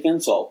strategic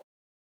insult,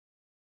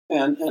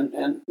 and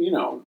you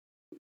know,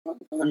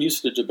 I'm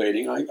used to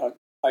debating.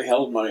 I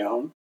held my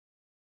own,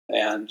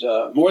 and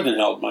more than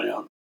held my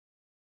own.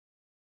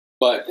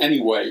 But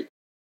anyway,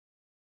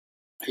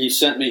 he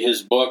sent me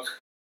his book,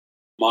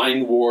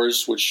 Mind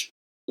Wars, which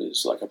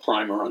is like a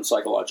primer on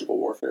psychological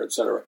warfare,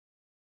 etc.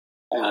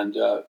 And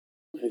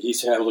he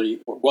was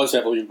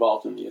heavily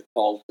involved in the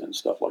occult and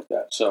stuff like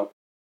that. So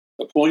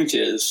the point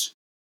is,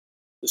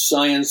 the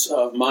science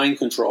of mind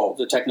control,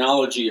 the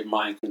technology of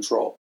mind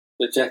control,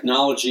 the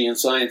technology and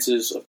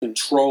sciences of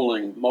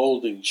controlling,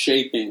 molding,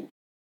 shaping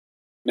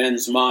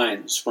men's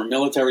minds for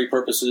military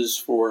purposes,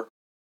 for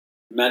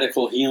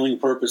medical healing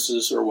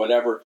purposes, or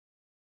whatever.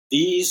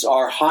 These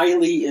are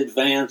highly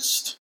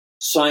advanced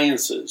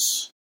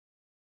sciences.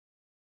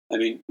 I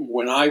mean,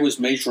 when I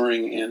was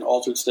majoring in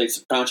altered states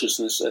of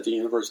consciousness at the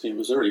University of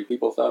Missouri,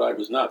 people thought I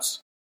was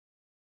nuts.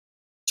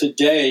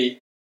 Today,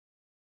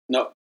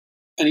 no,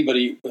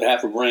 anybody with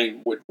half a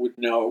brain would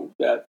know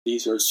that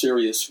these are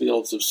serious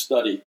fields of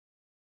study.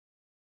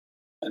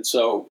 And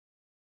so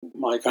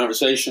my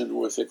conversation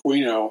with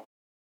Aquino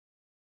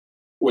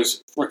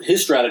was,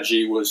 his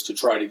strategy was to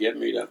try to get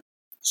me to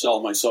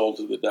sell my soul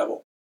to the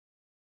devil.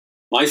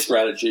 My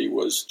strategy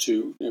was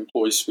to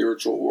employ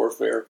spiritual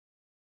warfare,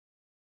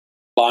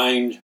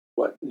 bind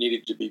what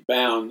needed to be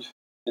bound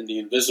in the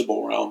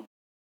invisible realm,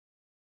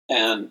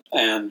 and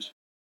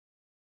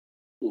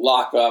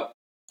lock up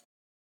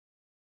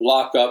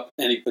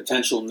any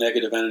potential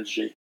negative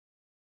energy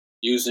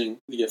using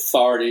the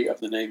authority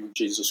of the name of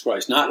Jesus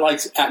Christ. Not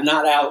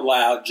out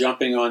loud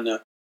jumping on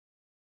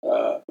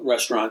the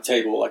restaurant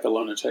table like a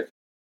lunatic.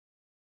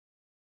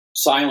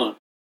 Silent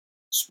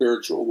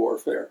spiritual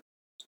warfare.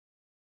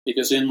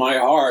 Because in my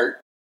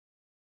heart,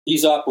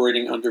 he's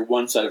operating under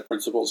one set of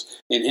principles.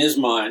 In his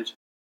mind,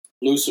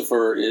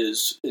 Lucifer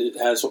is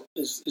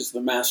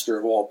the master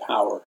of all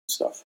power and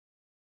stuff.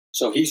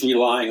 So he's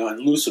relying on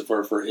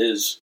Lucifer for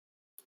his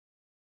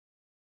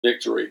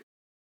victory.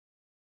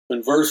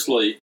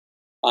 Conversely,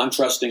 I'm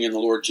trusting in the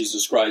Lord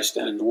Jesus Christ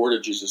and in the Word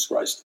of Jesus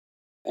Christ.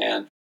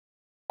 And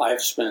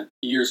I've spent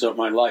years of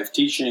my life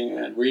teaching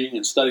and reading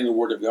and studying the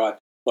Word of God,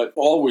 but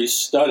always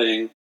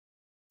studying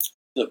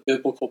the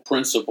biblical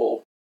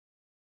principle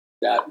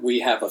that we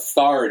have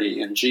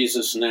authority in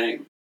Jesus'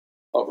 name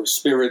over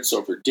spirits,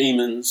 over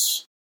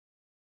demons,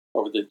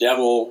 over the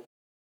devil,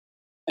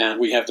 and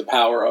we have the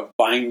power of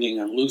binding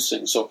and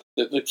loosing. So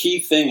the key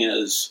thing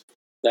is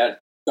that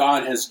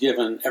God has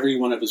given every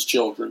one of his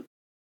children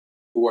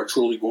who are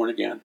truly born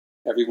again,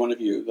 every one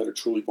of you that are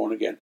truly born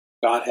again,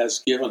 God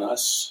has given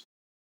us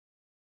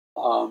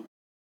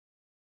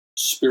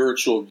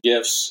spiritual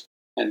gifts,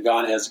 and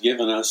God has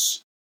given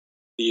us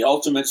the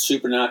ultimate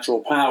supernatural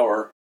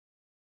power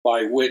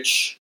by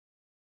which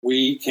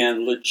we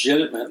can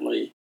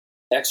legitimately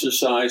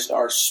exercise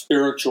our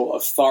spiritual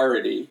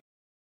authority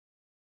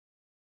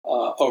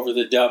over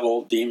the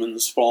devil,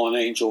 demons, fallen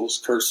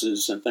angels,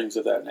 curses, and things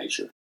of that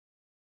nature.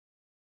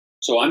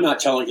 So I'm not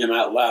telling him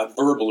out loud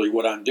verbally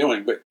what I'm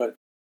doing,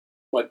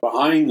 but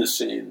behind the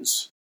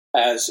scenes,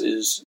 as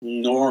is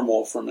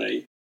normal for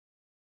me,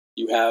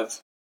 you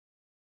have,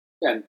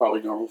 and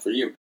probably normal for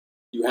you,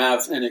 you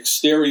have an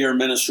exterior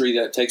ministry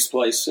that takes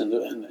place in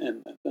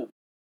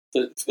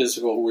the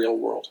physical real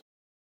world.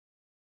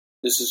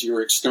 This is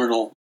your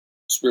external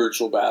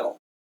spiritual battle.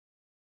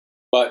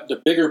 But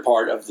the bigger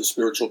part of the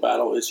spiritual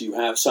battle is you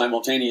have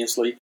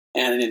simultaneously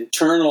an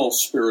internal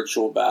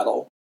spiritual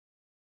battle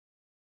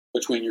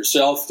between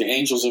yourself, the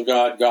angels of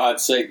God, God,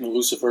 Satan,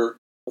 Lucifer,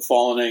 the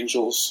fallen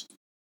angels,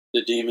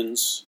 the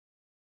demons.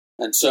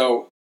 And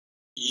so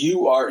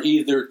you are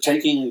either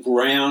taking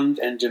ground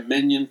and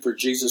dominion for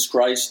Jesus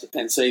Christ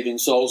and saving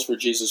souls for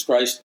Jesus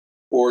Christ,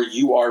 or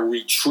you are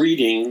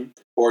retreating,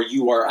 or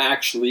you are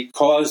actually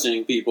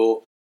causing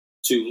people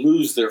to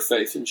lose their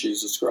faith in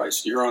Jesus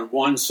Christ. You're on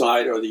one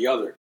side or the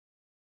other.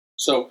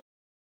 So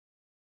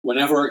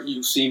whenever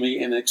you see me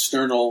in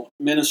external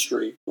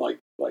ministry, like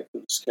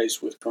in this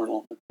case with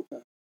Colonel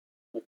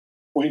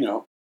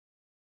McGUIRE,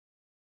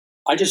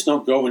 I just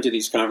don't go into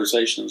these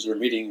conversations or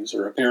meetings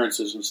or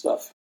appearances and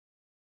stuff.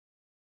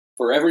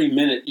 For every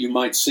minute you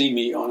might see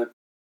me on a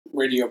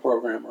radio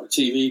program or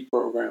TV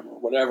program or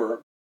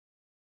whatever,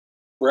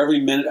 for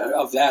every minute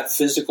of that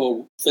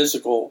physical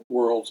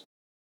world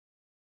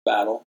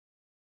battle,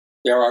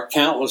 there are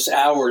countless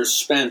hours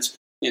spent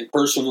in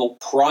personal,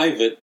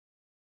 private,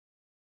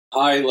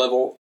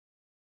 high-level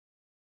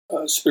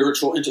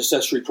spiritual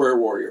intercessory prayer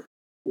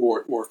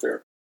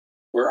warfare,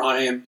 where I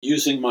am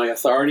using my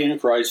authority in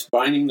Christ,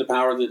 binding the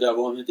power of the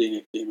devil and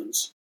the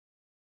demons,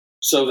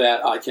 so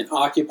that I can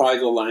occupy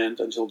the land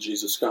until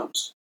Jesus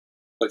comes.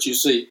 But you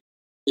see,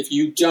 if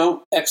you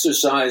don't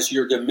exercise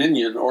your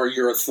dominion or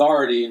your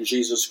authority in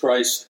Jesus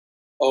Christ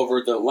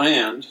over the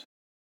land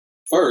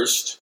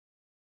first,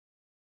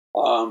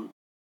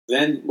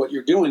 then what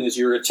you're doing is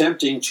you're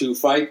attempting to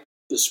fight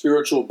the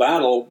spiritual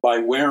battle by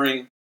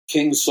wearing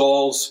King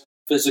Saul's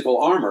physical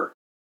armor.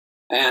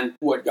 And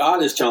what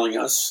God is telling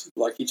us,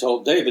 like he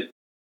told David,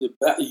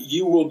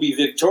 you will be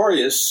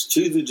victorious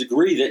to the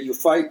degree that you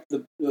fight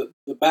the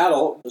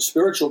battle, the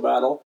spiritual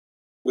battle,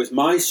 with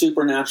my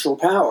supernatural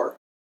power.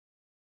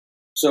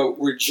 So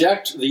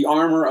reject the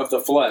armor of the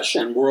flesh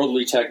and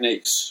worldly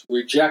techniques.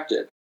 Reject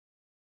it.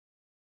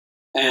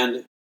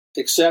 And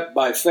accept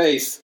by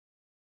faith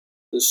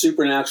the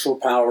supernatural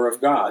power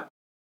of God.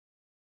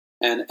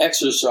 And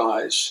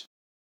exercise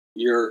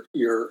your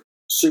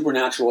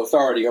supernatural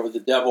authority over the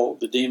devil,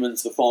 the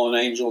demons, the fallen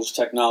angels,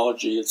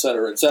 technology,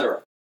 etc.,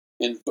 etc.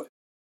 And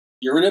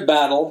you're in a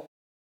battle,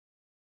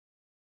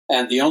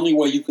 and the only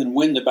way you can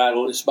win the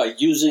battle is by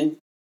using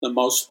the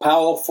most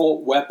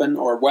powerful weapon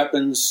or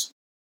weapons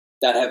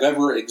that have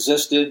ever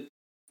existed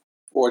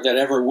or that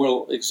ever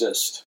will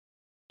exist.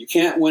 You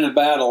can't win a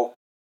battle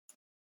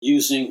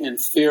using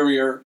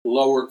inferior,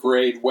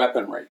 lower-grade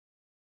weaponry.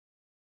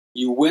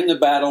 You win the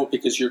battle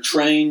because you're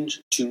trained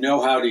to know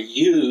how to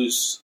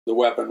use the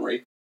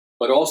weaponry,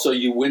 but also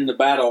you win the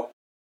battle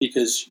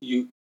because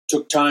you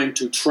took time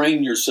to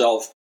train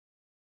yourself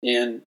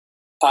in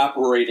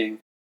operating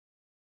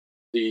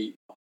the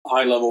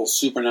high-level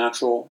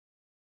supernatural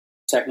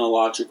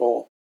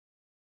technological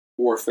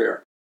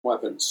warfare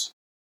weapons.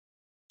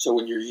 So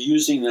when you're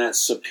using that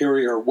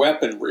superior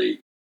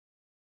weaponry,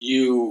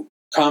 you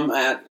come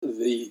at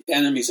the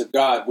enemies of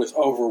God with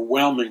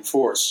overwhelming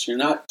force. You're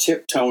not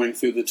tiptoeing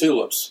through the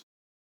tulips.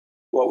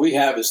 What we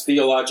have is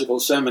theological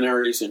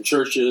seminaries and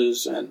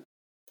churches and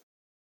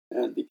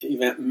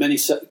many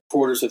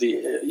quarters of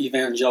the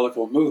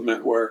evangelical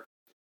movement where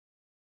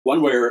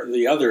one way or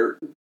the other,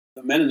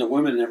 the men and the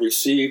women have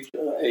received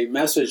a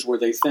message where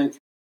they think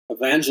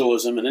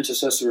evangelism and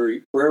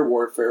intercessory prayer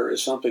warfare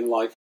is something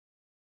like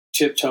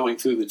tiptoeing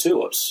through the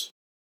tulips.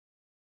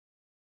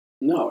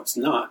 No, it's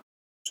not.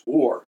 It's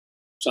war.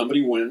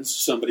 Somebody wins,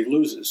 somebody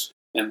loses.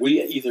 And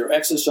we either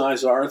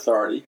exercise our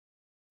authority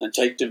and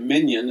take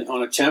dominion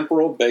on a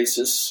temporal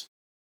basis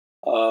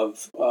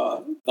of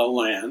the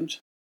land,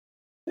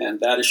 and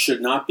that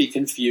should not be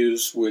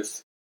confused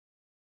with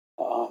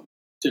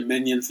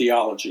dominion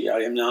theology. I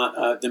am not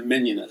a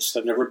dominionist.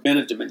 I've never been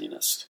a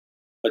dominionist.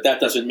 But that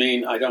doesn't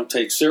mean I don't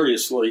take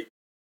seriously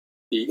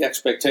the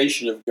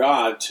expectation of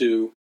God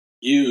to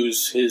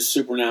use his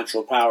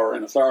supernatural power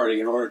and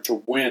authority in order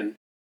to win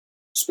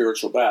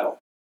spiritual battle.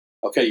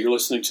 Okay, you're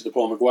listening to the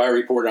Paul McGUIRE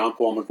Report. I'm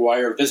Paul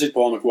McGUIRE. Visit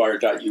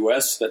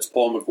paulmcguire.us. That's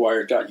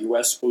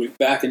paulmcguire.us. We'll be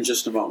back in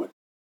just a moment.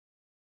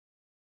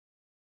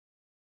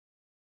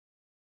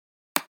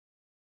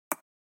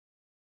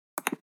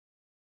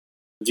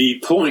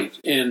 The point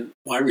in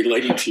my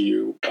relating to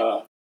you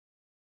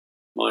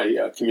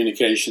my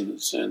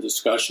communications and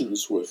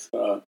discussions with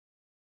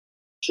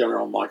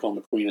General Michael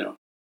McGUIRE,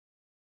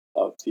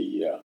 of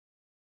the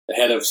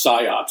head of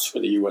PSYOPs for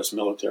the U.S.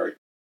 military,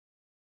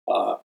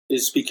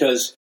 is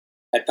because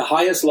at the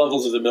highest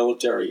levels of the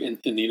military in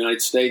the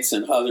United States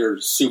and other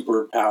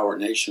superpower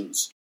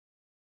nations,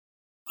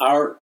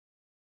 at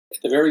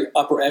the very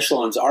upper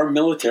echelons, our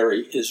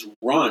military is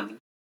run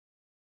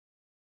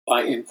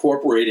by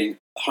incorporating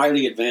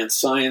highly advanced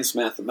science,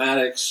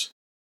 mathematics,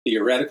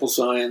 theoretical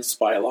science,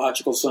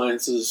 biological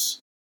sciences,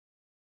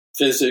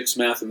 physics,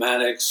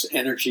 mathematics,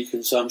 energy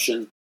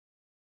consumption,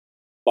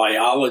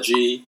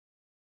 biology,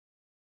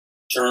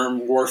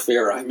 germ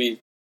warfare. I mean,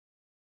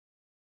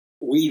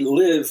 we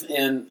live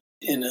in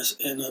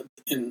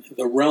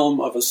the realm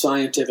of a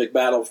scientific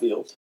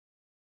battlefield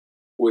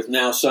with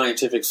now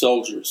scientific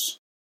soldiers.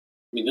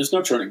 I mean, there's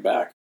no turning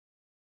back.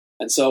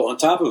 And so on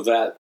top of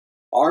that,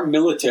 our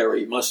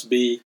military must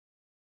be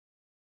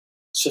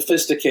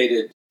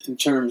sophisticated in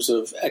terms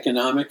of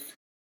economics,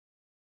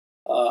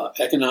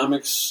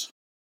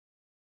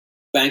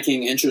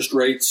 banking interest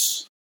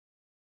rates,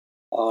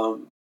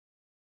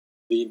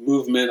 the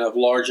movement of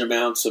large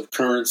amounts of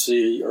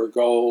currency or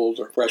gold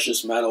or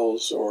precious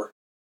metals or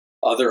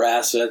other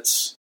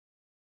assets,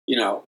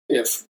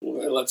 if,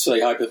 let's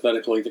say,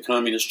 hypothetically, the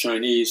communist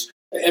Chinese,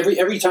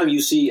 every time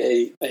you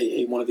see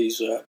a one of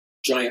these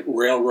giant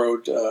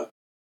railroad, no,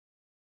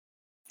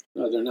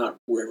 they're not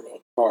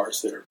railroad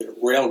cars, they're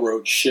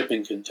railroad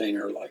shipping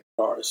container-like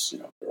cars,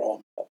 they're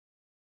all,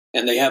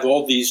 and they have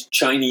all these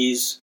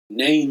Chinese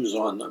names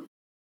on them.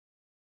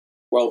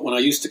 Well, when I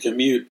used to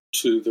commute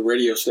to the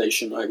radio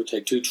station, I would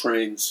take 2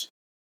 trains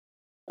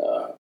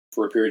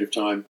for a period of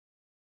time,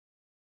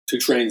 2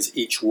 trains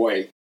each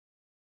way.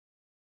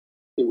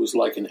 It was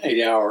like an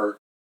 8-hour,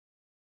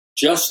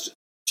 just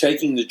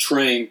taking the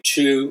train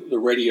to the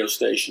radio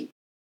station,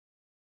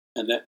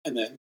 and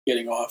then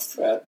getting off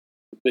at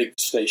the big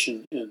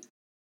station in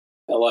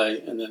L.A.,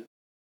 and then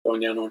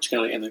going down to Orange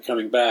County, and then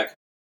coming back.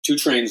 2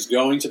 trains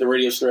going to the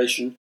radio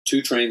station,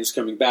 2 trains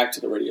coming back to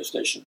the radio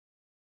station.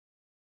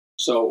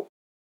 So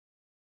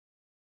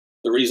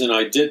the reason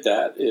I did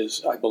that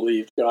is I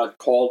believed God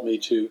called me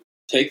to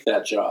take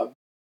that job.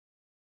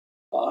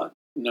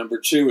 Number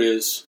 2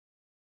 is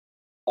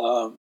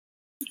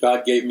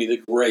God gave me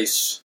the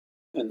grace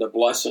and the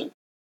blessing.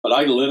 But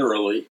I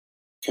literally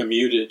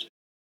commuted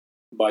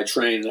by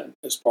train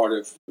as part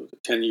of the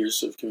 10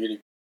 years of commuting.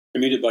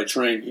 Commuted by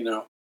train,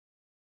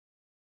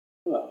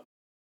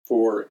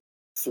 for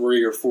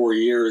 3 or 4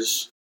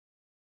 years.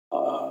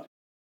 I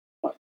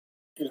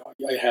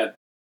had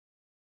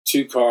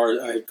 2 cars.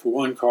 I had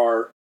 1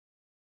 car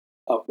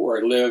up where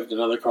I lived,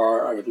 another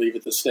car I would leave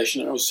at the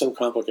station. It was so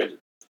complicated.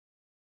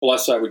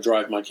 Plus, I would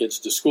drive my kids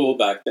to school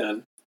back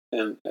then,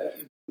 and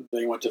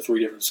they went to 3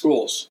 different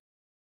schools.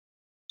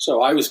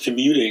 So I was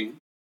commuting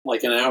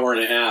like an hour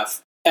and a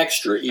half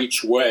extra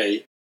each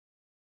way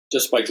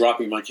just by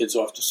dropping my kids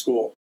off to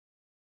school.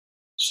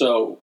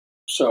 So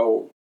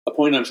the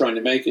point I'm trying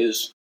to make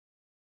is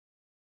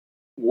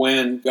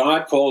when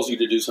God calls you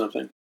to do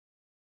something,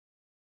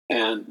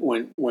 and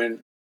when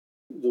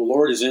the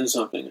Lord is in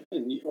something,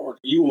 or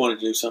you want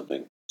to do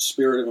something, the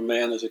spirit of a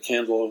man is a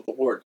candle of the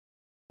Lord,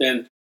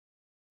 then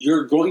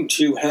you're going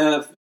to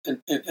have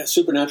a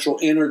supernatural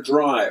inner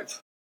drive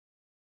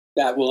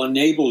that will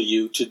enable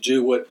you to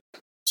do what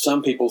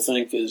some people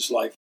think is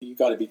like, you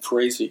got to be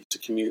crazy to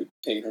commute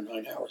 8 or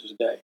 9 hours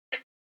a day.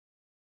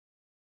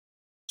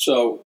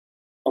 So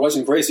I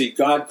wasn't crazy.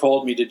 God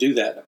called me to do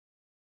that.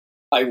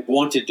 I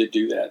wanted to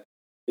do that.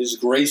 His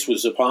grace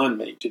was upon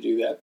me to do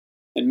that.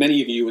 And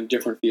many of you in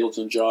different fields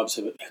and jobs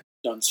have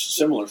done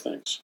similar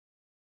things.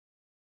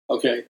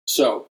 Okay,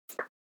 so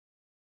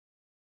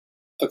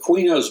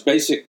Aquino's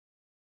basic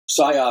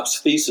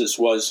PSYOPs thesis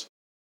was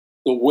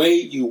the way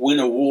you win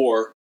a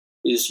war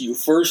is you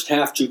first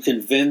have to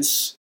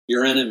convince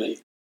your enemy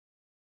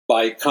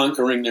by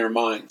conquering their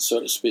mind, so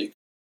to speak.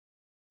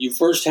 You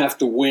first have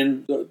to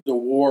win the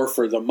war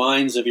for the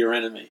minds of your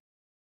enemy,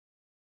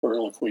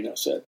 Colonel Aquino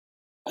said.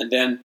 And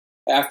then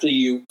after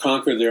you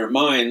conquer their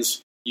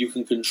minds, you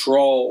can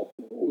control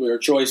their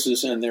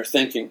choices and their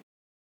thinking.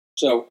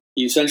 So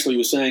he essentially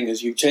was saying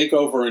is you take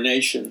over a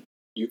nation,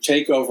 you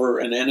take over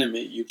an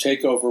enemy, you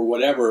take over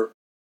whatever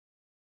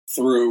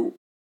through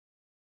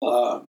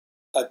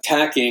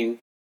attacking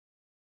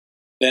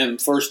them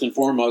first and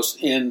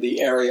foremost in the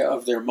area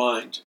of their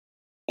mind.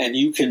 And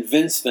you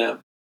convince them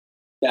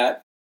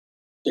that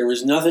there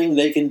is nothing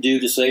they can do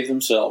to save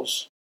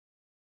themselves,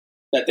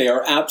 that they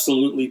are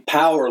absolutely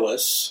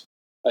powerless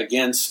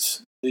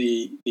against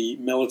the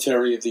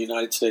military of the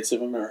United States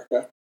of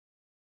America,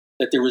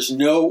 that there is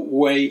no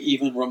way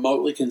even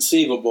remotely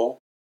conceivable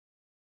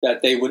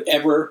that they would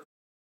ever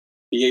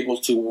be able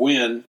to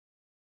win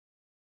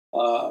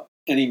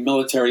any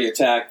military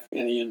attack,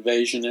 any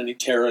invasion, any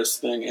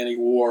terrorist thing, any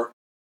war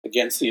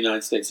against the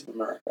United States of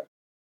America.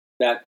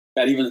 That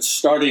even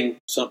starting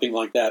something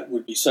like that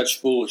would be such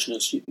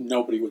foolishness.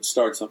 Nobody would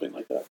start something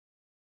like that.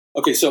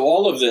 Okay, so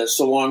all of this,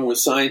 along with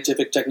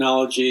scientific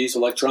technologies,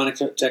 electronic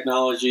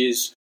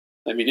technologies,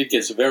 I mean, it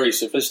gets very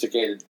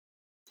sophisticated.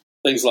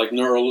 Things like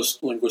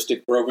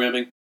neuro-linguistic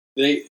programming,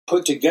 they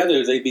put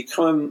together, they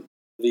become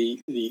the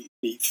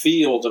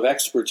field of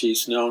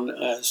expertise known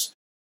as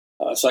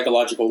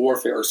psychological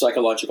warfare or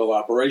psychological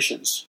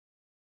operations.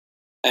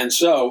 And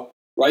so,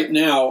 right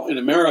now in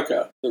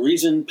America, the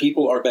reason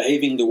people are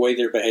behaving the way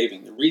they're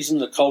behaving, the reason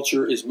the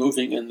culture is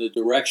moving in the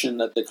direction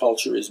that the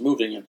culture is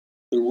moving in,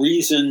 the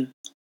reason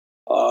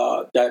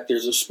that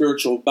there's a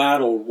spiritual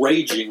battle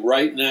raging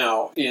right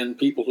now in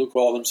people who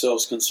call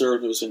themselves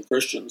conservatives and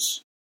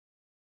Christians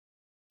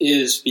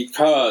is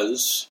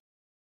because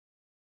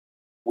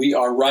we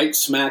are right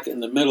smack in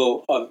the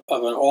middle of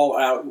an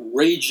all-out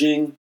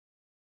raging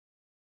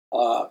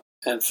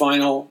and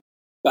final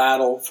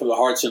battle for the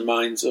hearts and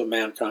minds of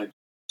mankind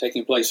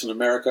taking place in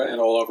America and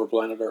all over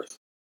planet Earth.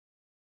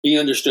 He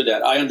understood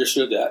that. I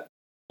understood that.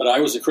 But I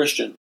was a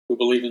Christian who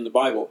believed in the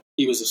Bible.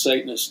 He was a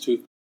Satanist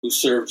who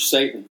served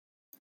Satan.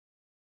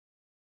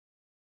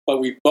 But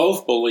we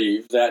both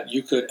believe that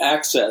you could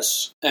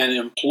access and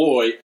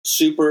employ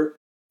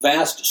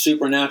vast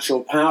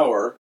supernatural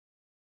power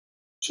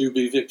to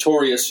be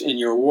victorious in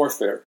your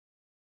warfare.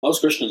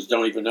 Most Christians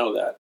don't even know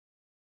that.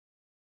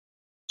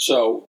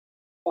 So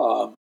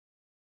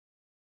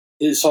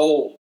his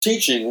whole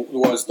teaching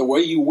was the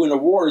way you win a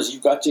war is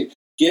you've got to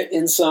get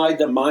inside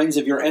the minds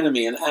of your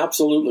enemy and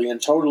absolutely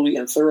and totally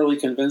and thoroughly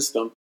convince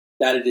them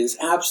that it is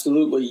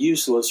absolutely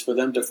useless for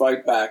them to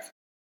fight back.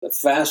 The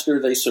faster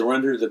they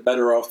surrender, the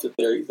better off that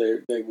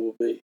they will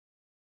be.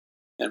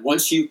 And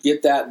once you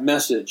get that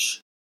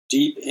message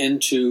deep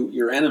into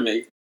your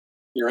enemy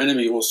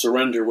will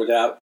surrender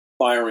without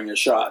firing a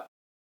shot.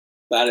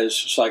 That is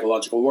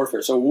psychological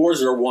warfare. So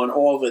wars are won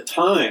all the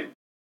time.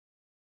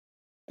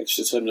 It's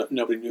just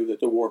nobody knew that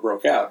the war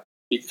broke out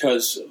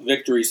because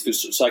victories through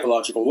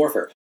psychological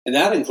warfare. And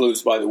that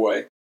includes, by the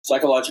way,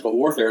 psychological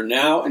warfare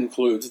now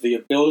includes the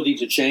ability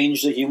to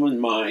change the human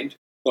mind,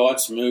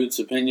 thoughts, moods,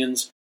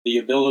 opinions, the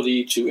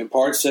ability to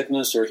impart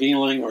sickness or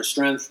healing or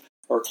strength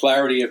or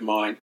clarity of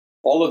mind.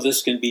 All of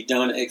this can be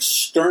done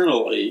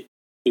externally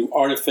through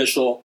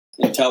artificial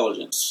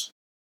intelligence.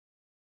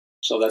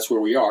 So that's where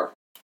we are.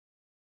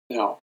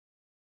 Now,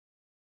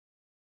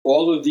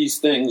 all of these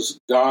things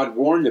God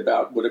warned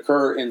about would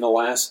occur in the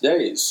last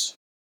days.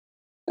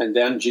 And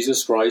then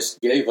Jesus Christ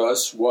gave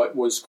us what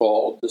was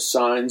called the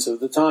signs of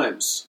the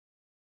times.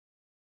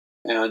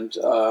 And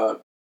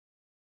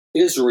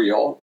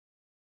Israel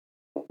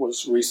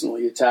was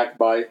recently attacked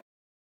by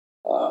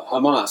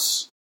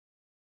Hamas.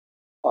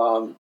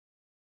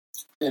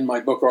 In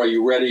my book, Are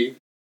You Ready?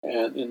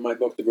 And in my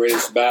book, The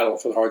Greatest Battle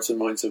for the Hearts and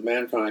Minds of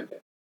Mankind,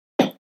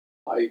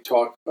 I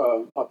talk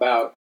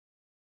about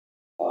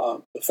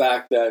the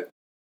fact that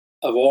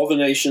of all the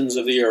nations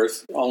of the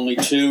earth, only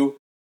two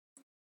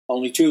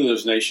of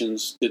those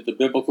nations did the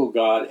biblical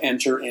God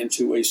enter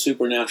into a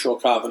supernatural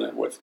covenant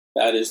with.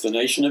 That is the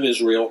nation of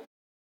Israel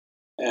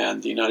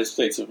and the United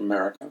States of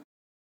America.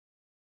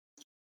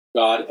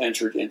 God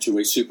entered into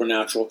a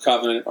supernatural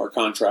covenant or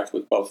contract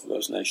with both of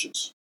those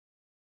nations.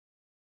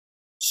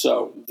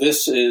 So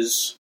this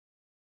is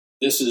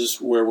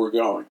where we're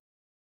going.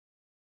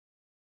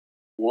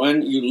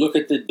 When you look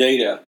at the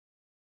data,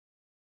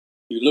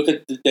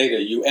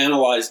 you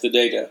analyze the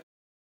data,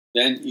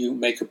 then you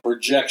make a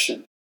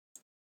projection.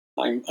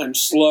 I'm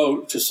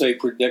slow to say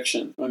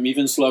prediction. I'm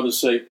even slow to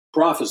say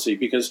prophecy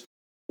because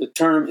the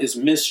term is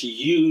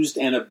misused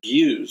and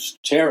abused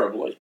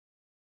terribly.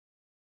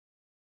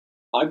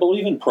 I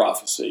believe in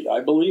prophecy. I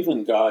believe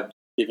in God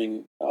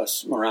giving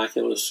us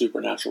miraculous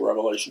supernatural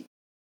revelation.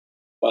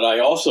 But I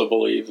also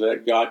believe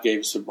that God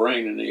gave us a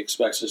brain and He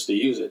expects us to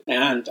use it.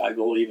 And I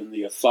believe in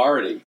the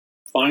authority,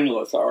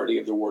 final authority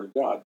of the Word of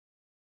God.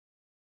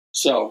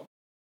 So,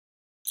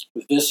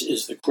 this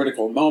is the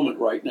critical moment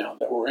right now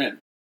that we're in.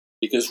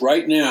 Because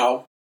right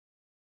now,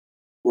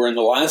 we're in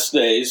the last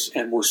days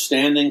and we're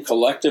standing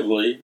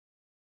collectively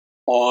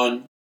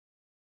on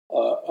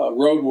a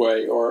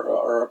roadway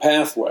or a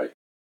pathway.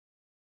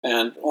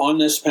 And on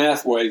this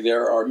pathway,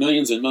 there are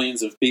millions and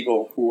millions of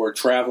people who are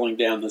traveling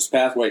down this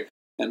pathway.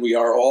 And we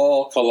are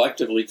all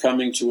collectively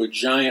coming to a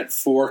giant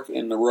fork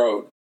in the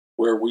road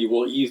where we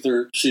will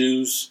either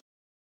choose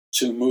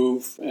to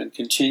move and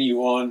continue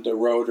on the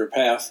road or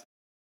path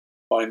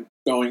by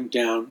going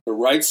down the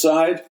right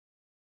side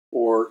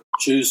or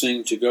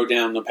choosing to go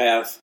down the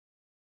path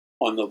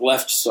on the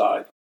left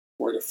side.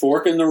 We're at a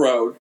fork in the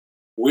road.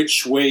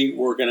 Which way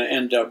we're going to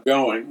end up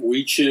going,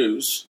 we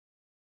choose.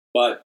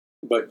 But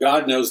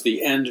God knows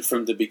the end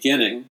from the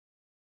beginning,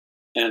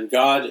 and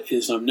God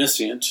is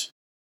omniscient,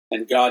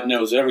 and God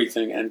knows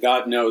everything, and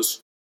God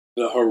knows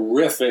the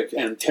horrific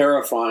and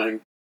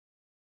terrifying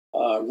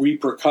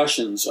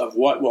repercussions of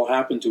what will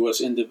happen to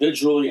us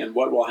individually and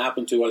what will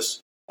happen to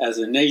us as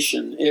a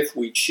nation if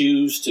we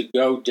choose to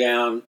go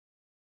down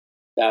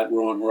that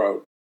wrong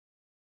road.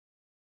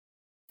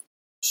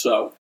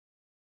 So,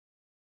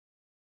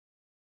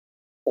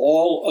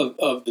 all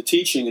of the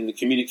teaching and the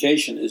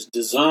communication is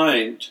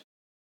designed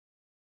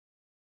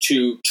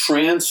to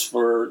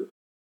transfer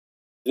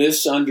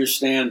this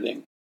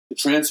understanding, to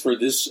transfer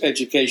this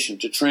education,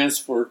 to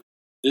transfer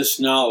this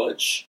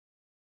knowledge,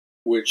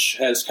 which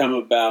has come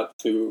about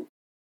through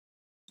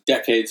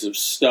decades of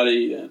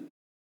study and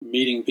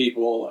meeting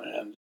people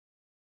and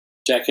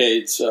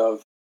decades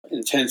of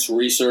intense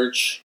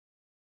research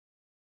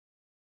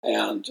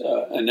and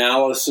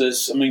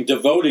analysis. I mean,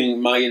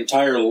 devoting my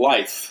entire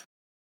life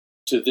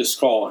to this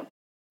calling.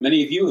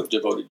 Many of you have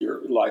devoted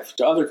your life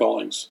to other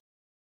callings.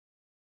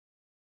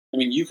 I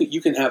mean,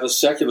 you can have a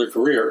secular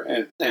career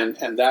and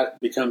that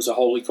becomes a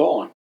holy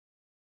calling.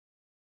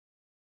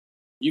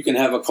 You can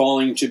have a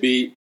calling to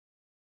be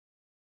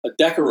a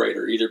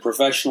decorator, either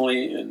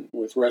professionally and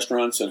with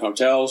restaurants and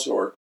hotels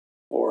or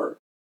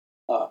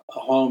a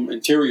home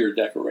interior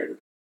decorator.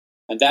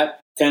 And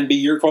that can be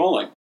your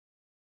calling.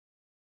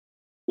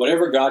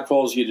 Whatever God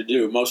calls you to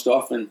do, most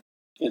often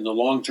in the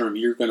long term,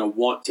 you're going to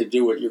want to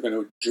do it. You're going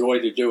to enjoy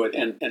to do it.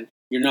 And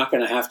you're not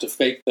going to have to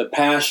fake the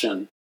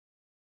passion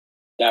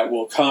that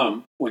will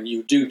come when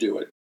you do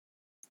it.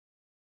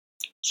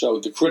 So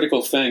the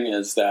critical thing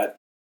is that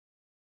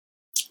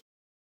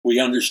we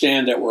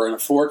understand that we're in a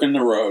fork in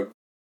the road.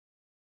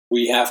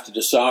 We have to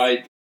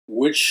decide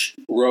which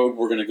road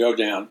we're going to go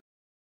down.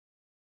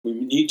 We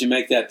need to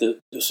make that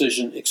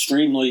decision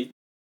extremely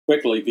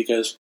quickly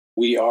because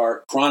we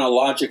are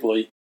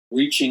chronologically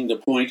reaching the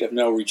point of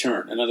no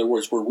return. In other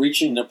words, we're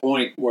reaching the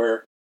point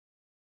where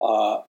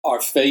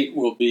our fate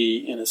will be,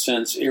 in a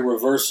sense,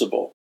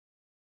 irreversible.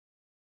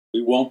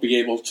 We won't be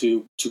able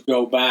to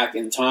go back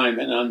in time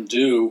and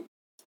undo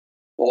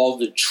all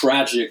the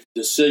tragic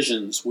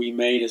decisions we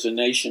made as a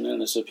nation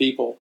and as a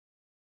people.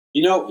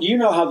 You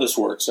know how this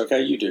works,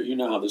 okay? You do. You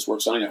know how this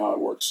works. I know how it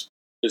works.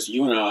 Because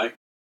you and I,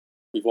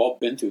 we've all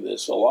been through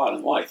this a lot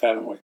in life,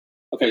 haven't we?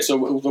 Okay,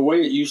 so the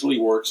way it usually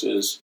works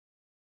is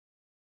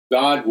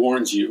God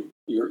warns you.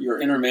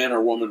 Your inner man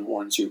or woman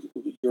warns you.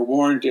 You're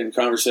warned in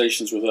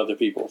conversations with other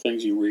people,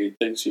 things you read,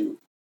 things you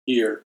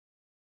hear.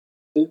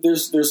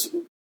 There's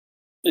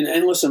an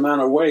endless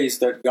amount of ways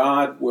that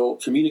God will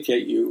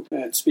communicate you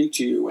and speak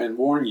to you and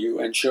warn you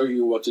and show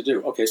you what to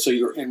do. Okay, so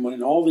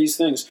when all these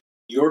things,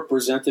 you're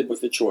presented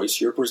with a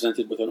choice. You're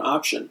presented with an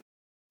option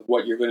of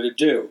what you're going to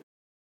do.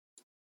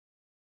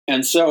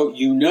 And so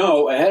you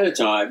know ahead of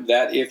time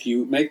that if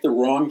you make the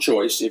wrong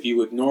choice, if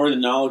you ignore the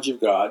knowledge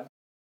of God,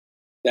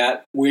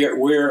 that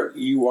where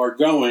you are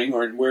going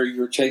or where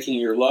you're taking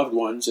your loved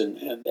ones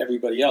and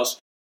everybody else,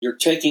 you're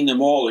taking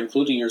them all,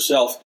 including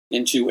yourself,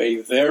 into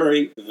a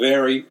very,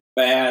 very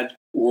bad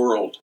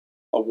world.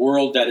 A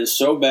world that is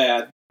so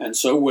bad and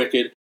so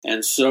wicked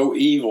and so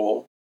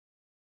evil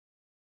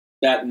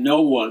that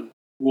no one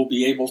will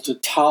be able to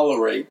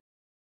tolerate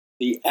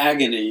the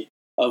agony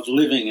of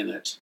living in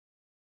it.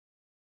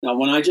 Now,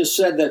 when I just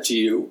said that to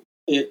you,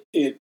 it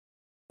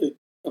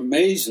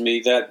amazed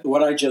me that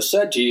what I just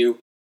said to you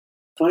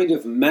kind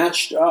of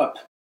matched up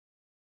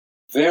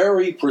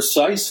very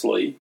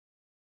precisely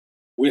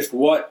with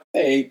what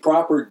a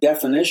proper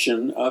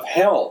definition of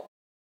hell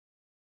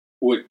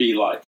would be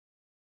like.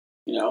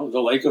 You know, the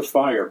lake of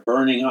fire,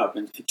 burning up,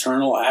 and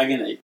eternal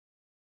agony.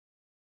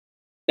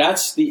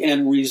 That's the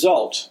end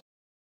result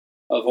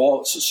of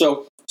all.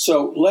 So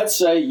let's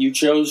say you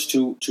chose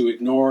to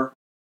ignore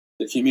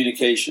the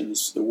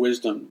communications, the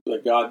wisdom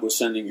that God was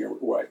sending your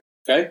way,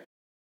 okay?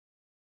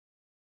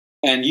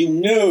 And you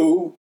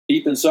knew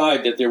deep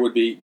inside that there would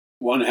be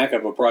one heck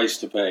of a price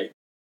to pay.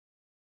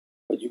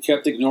 But you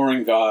kept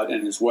ignoring God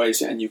and his ways,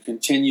 and you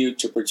continued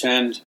to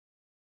pretend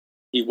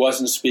he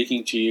wasn't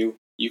speaking to you.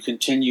 You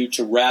continued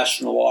to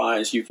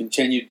rationalize. You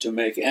continued to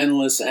make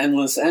endless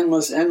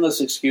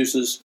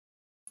excuses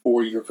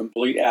for your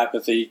complete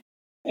apathy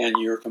and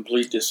your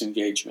complete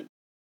disengagement.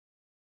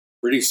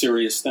 Pretty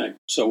serious thing.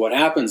 So what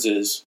happens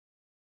is,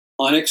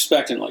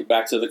 unexpectedly,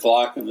 back to the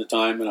clock and the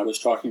time when I was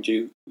talking to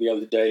you the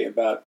other day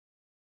about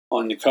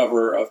on the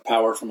cover of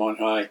Power from On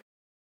High,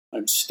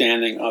 I'm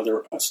standing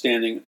under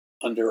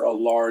a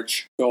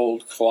large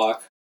gold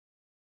clock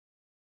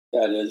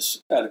that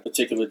is at a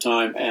particular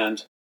time,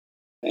 and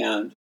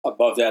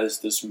above that is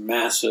this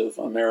massive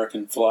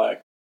American flag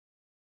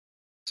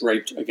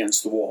draped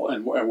against the wall.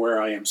 And where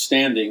I am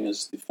standing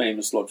is the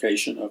famous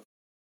location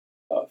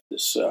of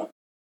this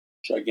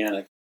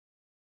gigantic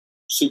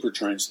super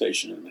train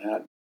station in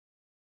Manhattan.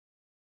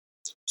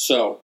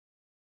 So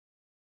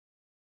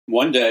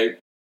one day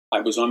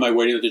I was on my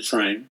way to the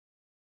train.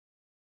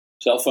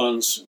 Cell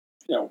phones,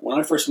 when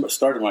I first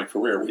started my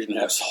career, we didn't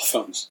have cell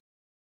phones.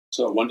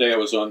 So one day I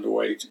was on the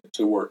way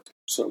to work.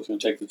 So I was going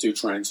to take the 2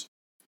 trains.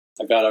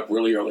 I got up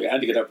really early. I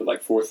had to get up at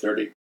like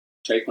 4:30,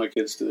 take my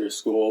kids to their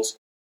schools,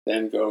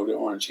 then go to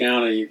Orange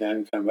County,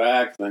 then come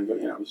back, then go,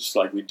 it was just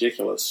like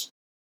ridiculous.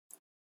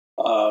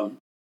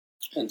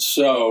 And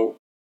so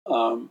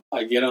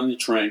I get on the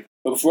train.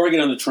 But before I get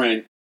on the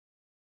train,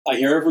 I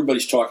hear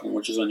everybody's talking,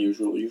 which is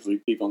unusual.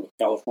 Usually people in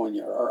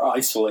California are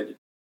isolated.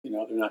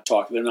 They're not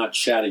talking. They're not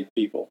chatty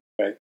people.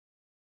 Okay.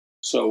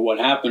 So what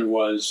happened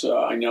was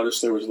I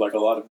noticed there was like a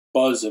lot of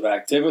buzz of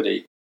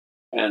activity,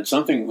 and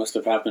something must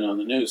have happened on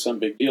the news, some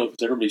big deal,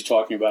 because everybody's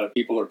talking about it.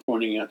 People are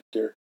pointing at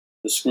the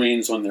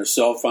screens on their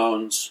cell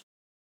phones.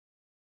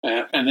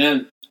 And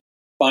then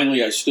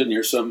finally I stood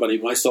near somebody.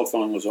 My cell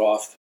phone was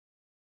off,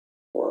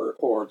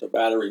 or the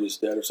battery was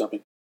dead or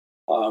something.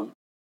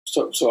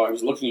 So I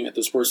was looking at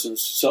this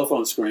person's cell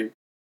phone screen,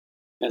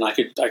 and I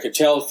could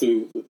tell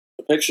through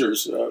the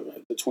pictures of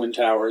the Twin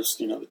Towers,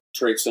 the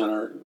Trade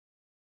Center,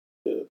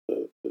 the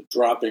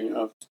dropping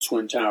of the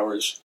Twin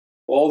Towers,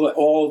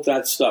 all of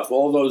that stuff,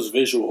 all those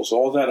visuals,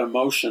 all that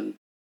emotion,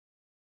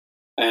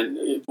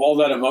 and all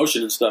that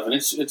emotion and stuff, and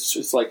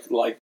it's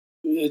like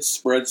it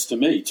spreads to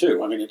me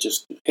too. I mean, it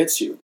just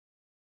hits you.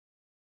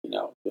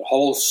 The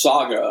whole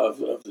saga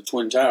of the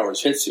Twin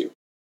Towers hits you.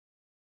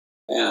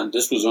 And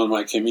this was on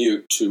my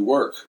commute to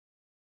work.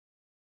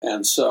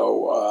 And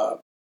so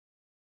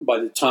by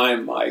the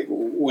time I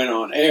went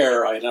on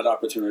air, I had an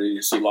opportunity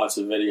to see lots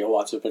of video,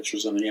 lots of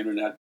pictures on the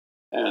internet,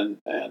 and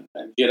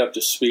get up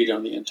to speed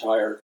on the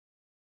entire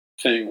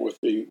thing with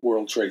the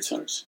World Trade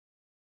Centers.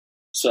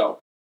 So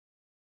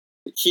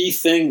the key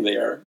thing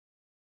there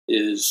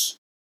is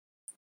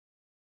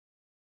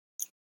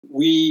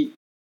we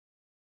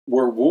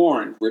were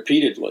warned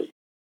repeatedly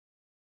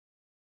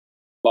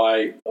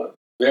by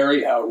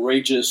very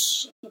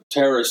outrageous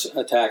terrorist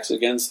attacks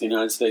against the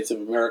United States of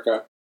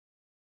America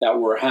that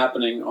were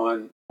happening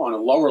on a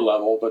lower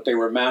level, but they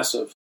were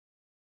massive.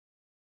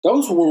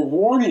 Those were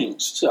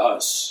warnings to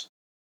us.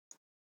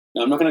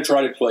 Now, I'm not going to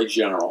try to play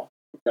general,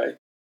 okay?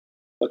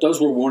 But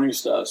those were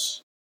warnings to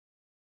us.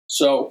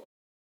 So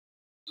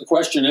the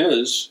question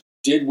is,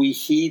 did we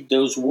heed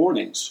those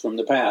warnings from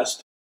the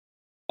past?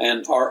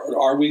 And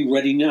are we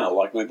ready now?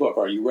 Like my book,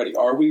 Are You Ready?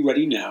 Are we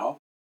ready now?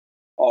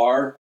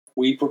 Are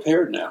we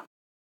prepared now?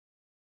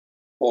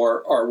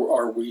 Or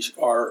are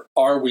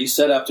we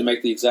set up to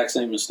make the exact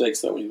same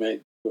mistakes that we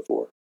made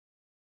before?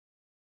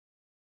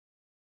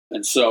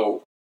 And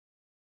so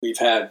we've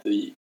had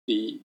the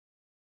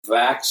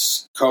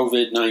Vax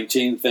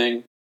COVID-19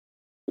 thing.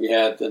 We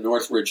had the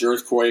Northridge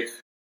earthquake.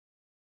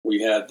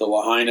 We had the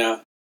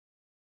Lahaina,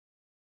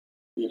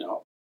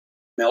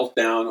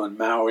 meltdown on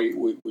Maui.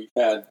 We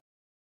have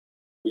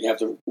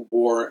the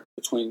war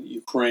between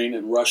Ukraine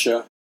and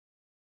Russia.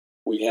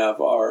 We have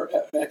our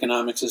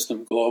economic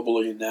system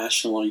globally and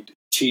nationally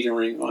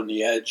teetering on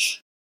the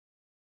edge.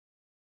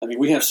 I mean,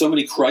 we have so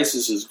many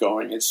crises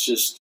going.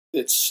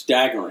 It's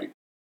staggering.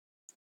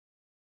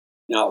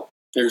 Now,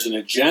 there's an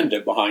agenda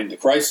behind the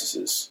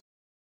crises.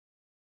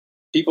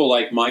 People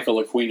like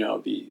Michael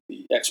Aquino, the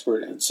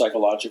expert in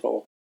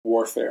psychological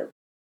warfare,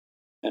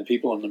 and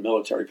people in the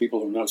military,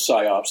 people who know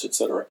psyops,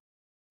 etc.,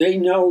 they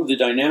know the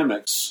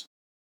dynamics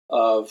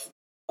of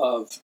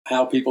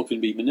how people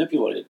can be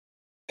manipulated.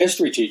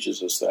 History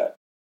teaches us that.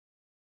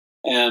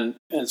 And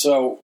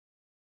so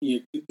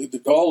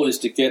the goal is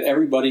to get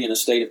everybody in a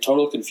state of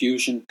total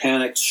confusion,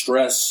 panic,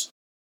 stress.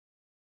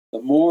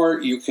 The more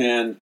you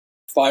can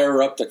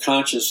fire up the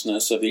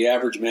consciousness of the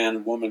average man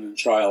and woman and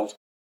child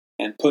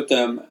and put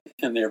them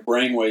in their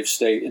brainwave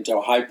state into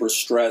a hyper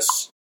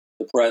stress,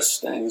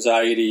 depressed,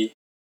 anxiety,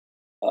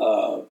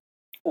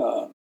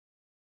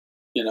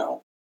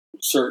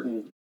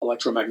 certain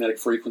electromagnetic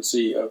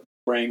frequency of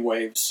brain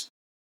waves.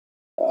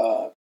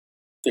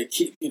 They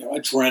keep,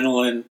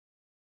 adrenaline,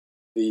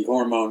 the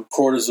hormone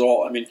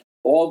cortisol. I mean,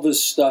 all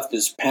this stuff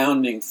is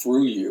pounding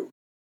through you.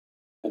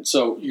 And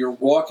so you're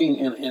walking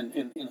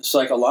in a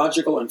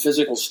psychological and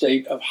physical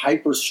state of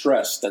hyper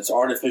stress that's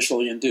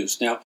artificially induced.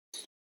 Now,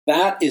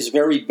 that is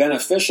very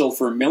beneficial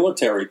for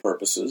military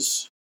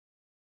purposes.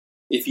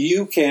 If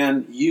you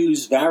can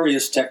use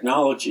various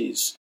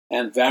technologies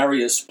and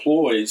various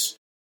ploys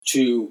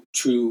to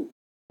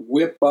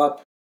whip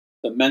up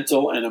the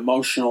mental and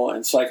emotional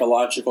and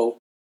psychological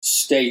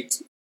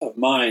state of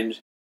mind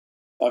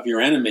of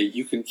your enemy,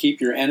 you can keep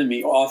your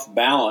enemy off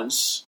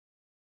balance.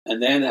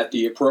 And then at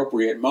the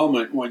appropriate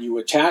moment, when you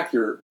attack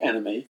your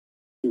enemy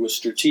through a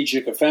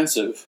strategic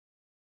offensive,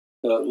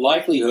 the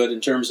likelihood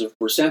in terms of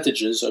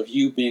percentages of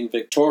you being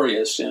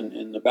victorious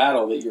in the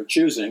battle that you're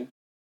choosing,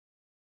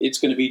 it's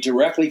going to be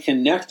directly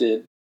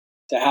connected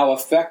to how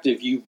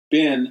effective you've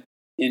been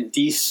in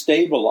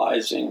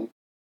destabilizing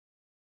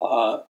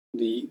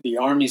the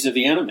armies of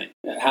the enemy,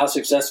 how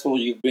successful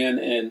you've been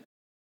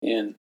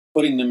in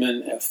putting them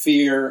in a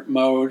fear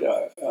mode,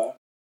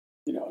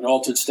 an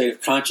altered state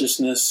of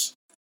consciousness,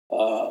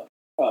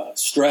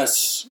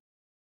 stress,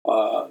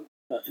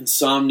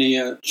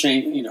 insomnia,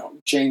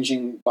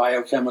 changing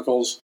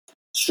biochemicals,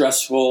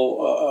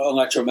 stressful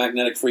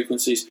electromagnetic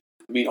frequencies.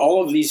 I mean,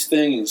 all of these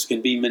things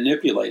can be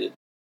manipulated.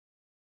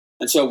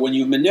 And so when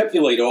you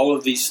manipulate all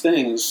of these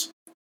things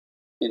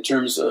in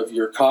terms of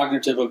your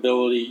cognitive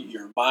ability,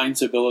 your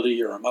mind's ability,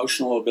 your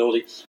emotional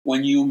ability,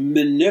 when you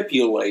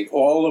manipulate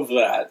all of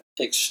that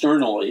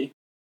externally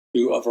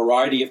through a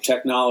variety of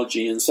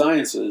technology and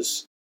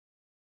sciences,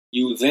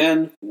 you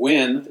then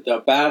win the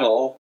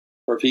battle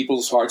for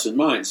people's hearts and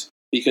minds.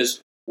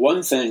 Because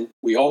one thing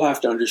we all have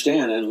to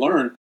understand and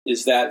learn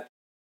is that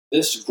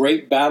this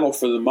great battle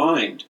for the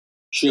mind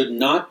should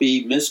not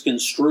be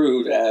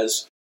misconstrued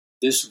as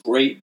this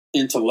great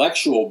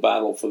intellectual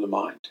battle for the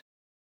mind.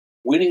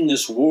 Winning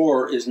this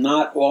war is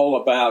not all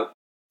about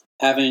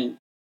having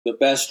the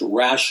best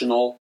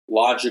rational,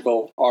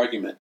 logical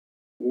argument.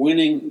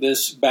 Winning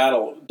this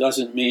battle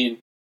doesn't mean,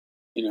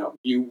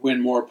 you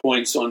win more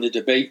points on the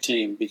debate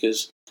team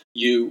because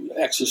you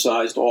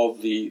exercised all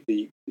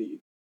the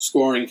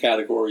scoring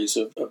categories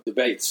of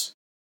debates.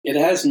 It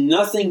has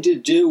nothing to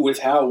do with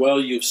how well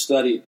you've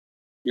studied,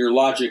 your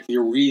logic,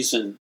 your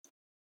reason,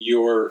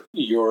 your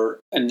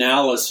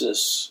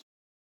analysis,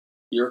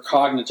 your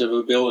cognitive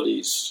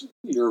abilities,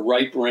 your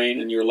right brain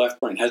and your left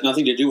brain. It has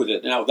nothing to do with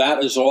it. Now,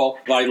 that is all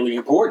vitally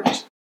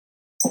important.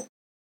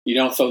 You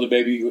don't throw the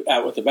baby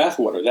out with the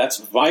bathwater. That's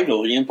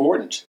vitally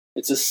important.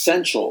 It's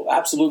essential,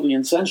 absolutely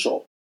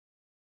essential,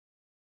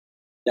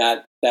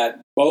 that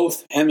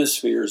both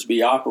hemispheres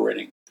be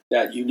operating,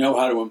 that you know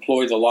how to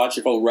employ the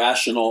logical,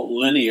 rational,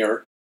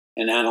 linear,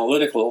 and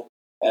analytical,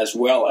 as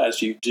well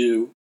as you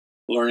do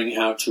learning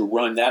how to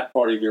run that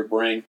part of your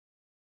brain,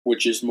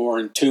 which is more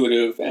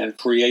intuitive and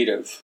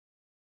creative,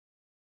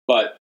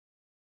 but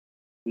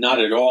not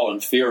at all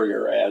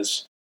inferior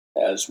as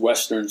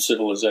Western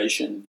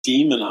civilization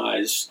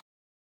demonized,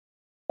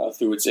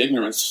 through its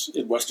ignorance,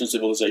 Western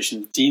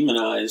civilization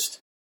demonized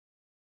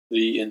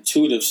the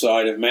intuitive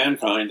side of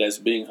mankind as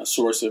being a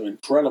source of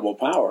incredible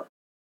power.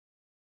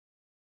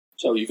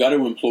 So you've got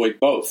to employ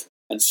both.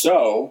 And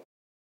so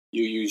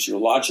You use your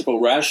logical,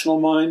 rational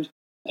mind,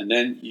 and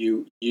then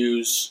you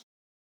use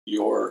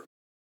your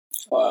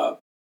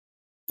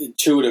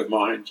intuitive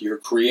mind, your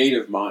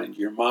creative mind,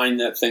 your mind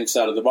that thinks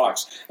out of the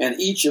box. And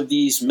each of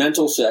these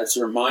mental sets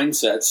or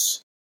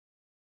mindsets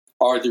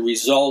are the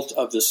result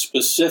of the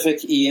specific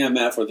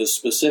EMF or the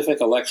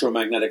specific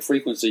electromagnetic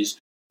frequencies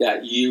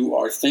that you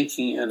are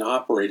thinking and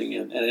operating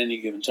in at any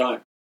given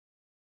time.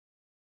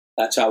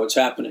 That's how it's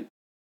happening.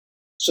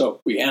 So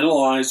we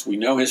analyze, we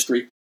know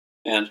history,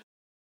 and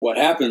what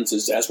happens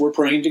is as we're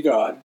praying to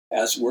God,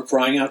 as we're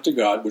crying out to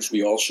God, which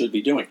we all should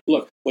be doing.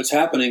 Look, what's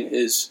happening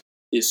is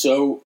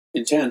so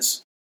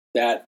intense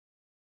that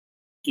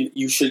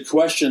you should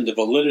question the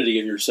validity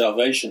of your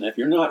salvation. If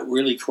you're not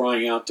really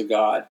crying out to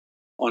God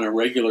on a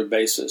regular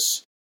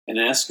basis and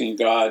asking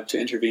God to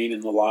intervene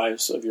in the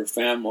lives of your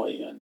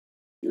family and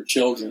your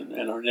children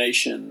and our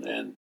nation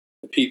and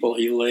the people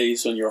he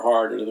lays on your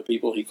heart or the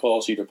people he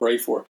calls you to pray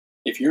for,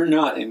 if you're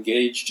not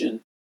engaged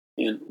in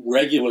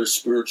regular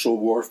spiritual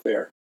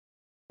warfare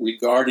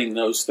regarding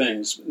those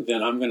things,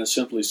 then I'm going to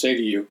simply say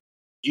to you,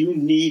 you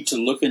need to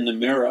look in the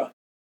mirror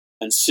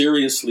and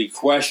seriously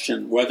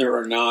question whether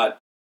or not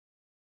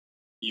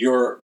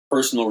your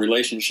personal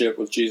relationship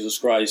with Jesus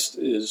Christ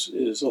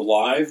is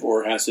alive,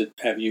 or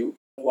have you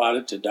allowed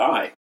it to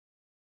die?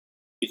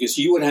 Because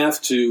you would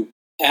have to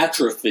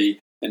atrophy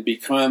and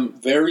become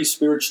very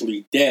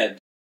spiritually dead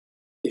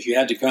if you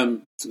had to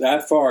come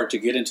that far to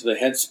get into the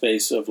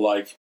headspace of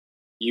like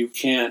you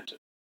can't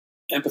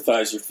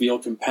empathize or feel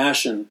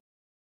compassion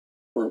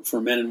for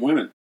men and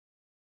women.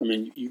 I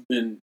mean, you've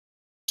been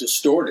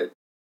distorted.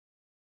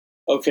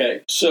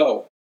 Okay,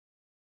 so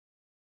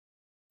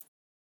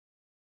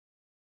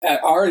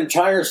our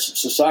entire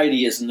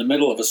society is in the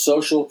middle of a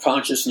social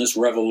consciousness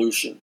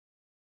revolution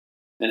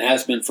and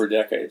has been for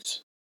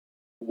decades.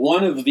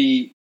 One of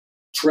the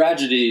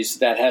tragedies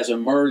that has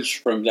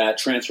emerged from that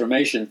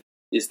transformation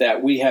is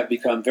that we have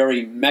become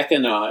very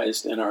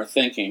mechanized in our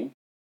thinking.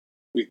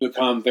 We've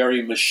become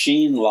very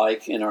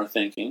machine-like in our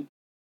thinking.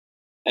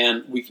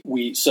 And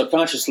we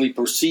subconsciously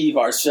perceive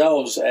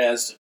ourselves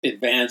as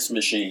advanced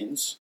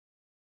machines.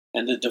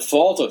 And the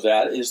default of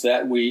that is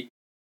that we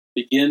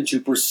begin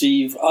to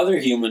perceive other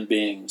human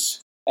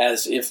beings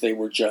as if they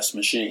were just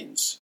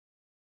machines.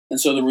 And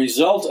so the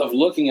result of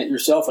looking at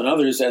yourself and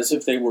others as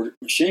if they were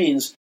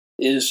machines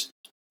is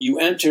you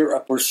enter a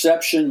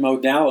perception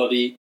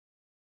modality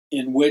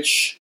in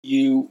which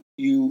you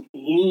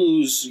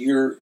lose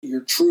your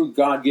true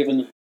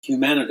God-given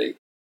humanity.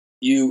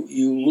 You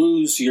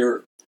lose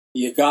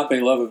the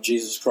agape love of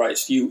Jesus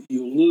Christ. You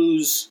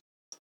lose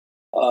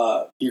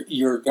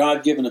your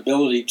God-given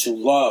ability to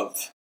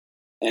love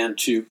and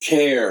to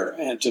care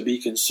and to be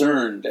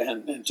concerned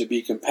and to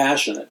be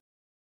compassionate.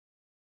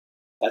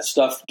 That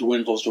stuff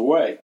dwindles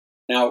away.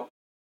 Now,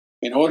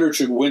 in order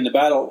to win the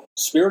battle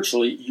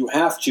spiritually, you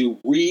have to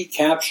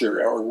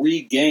recapture or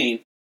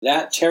regain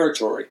that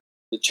territory,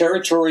 the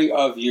territory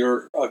of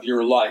your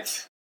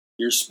life,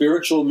 your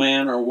spiritual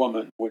man or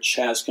woman, which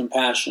has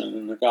compassion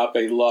and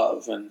agape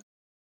love and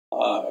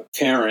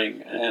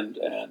caring and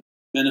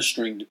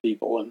ministering to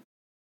people and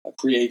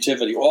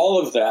creativity. All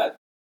of that,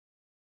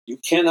 you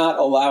cannot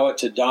allow it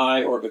to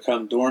die or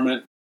become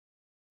dormant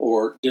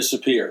or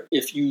disappear.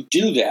 If you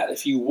do that,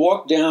 if you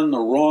walk down the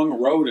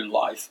wrong road in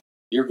life,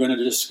 you're going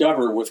to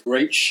discover with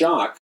great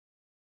shock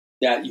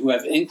that you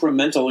have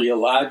incrementally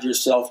allowed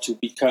yourself to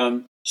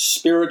become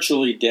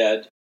spiritually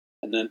dead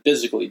and then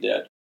physically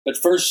dead. But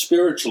first,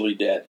 spiritually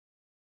dead.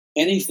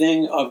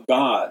 Anything of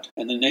God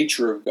and the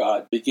nature of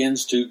God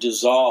begins to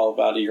dissolve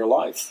out of your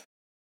life.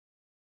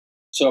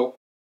 So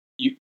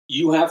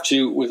you have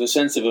to, with a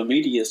sense of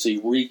immediacy,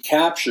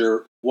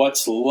 recapture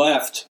what's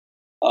left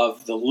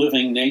of the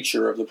living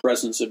nature of the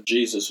presence of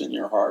Jesus in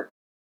your heart.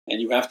 And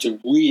you have to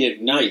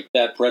reignite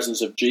that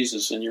presence of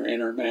Jesus in your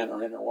inner man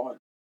or inner woman.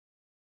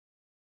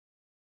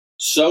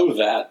 So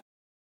that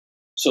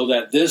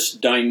this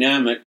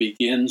dynamic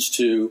begins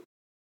to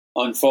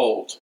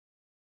unfold.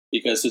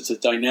 Because it's a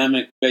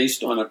dynamic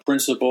based on a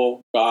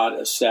principle God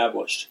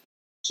established.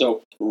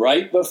 So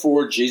right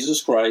before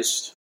Jesus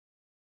Christ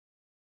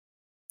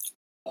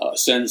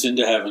ascends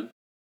into heaven,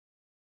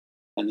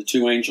 and the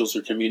two angels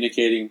are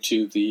communicating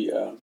to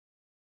the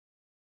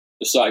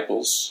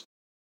disciples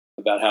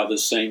about how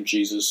this same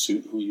Jesus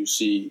who you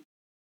see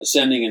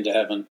ascending into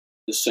heaven,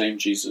 this same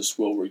Jesus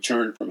will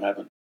return from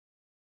heaven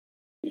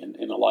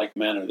in a like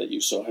manner that you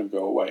saw him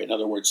go away. In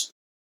other words,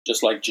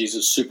 just like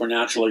Jesus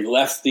supernaturally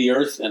left the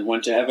earth and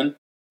went to heaven,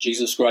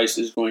 Jesus Christ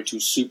is going to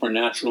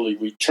supernaturally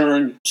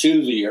return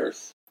to the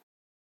earth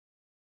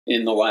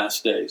in the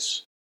last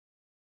days.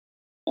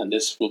 And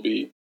this will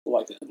be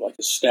like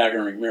a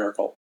staggering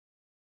miracle.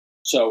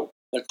 So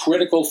the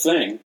critical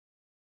thing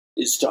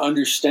is to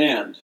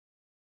understand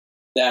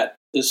that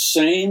the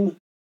same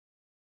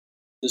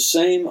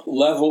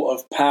level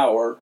of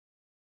power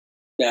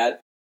that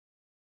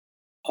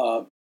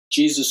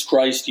Jesus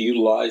Christ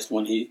utilized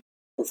when he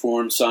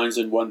performed signs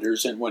and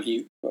wonders and when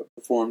he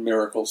performed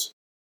miracles,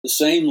 the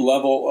same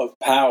level of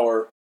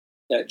power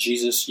that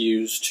Jesus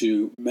used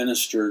to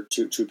minister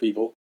to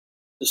people,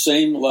 the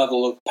same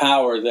level of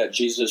power that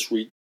Jesus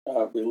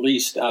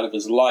released out of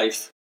his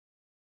life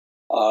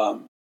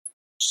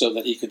so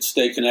that he could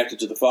stay connected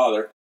to the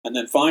Father. And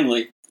then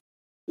finally,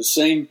 the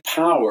same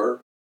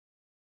power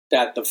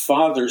that the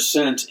Father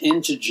sent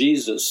into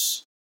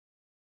Jesus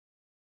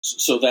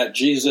so that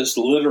Jesus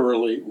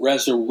literally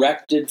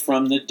resurrected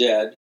from the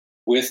dead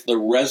with the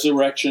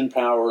resurrection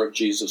power of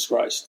Jesus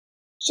Christ.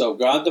 So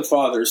God the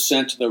Father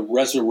sent the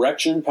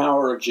resurrection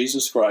power of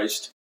Jesus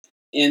Christ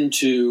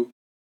into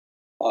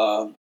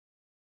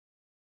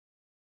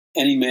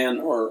any man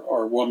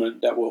or woman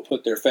that will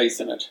put their faith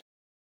in it.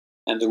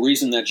 And the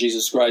reason that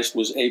Jesus Christ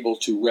was able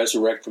to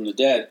resurrect from the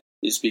dead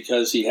is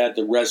because he had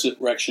the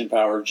resurrection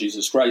power of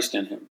Jesus Christ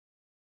in him.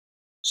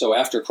 So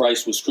after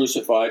Christ was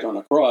crucified on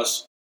a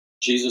cross,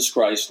 Jesus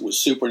Christ was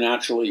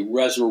supernaturally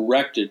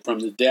resurrected from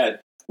the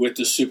dead with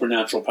the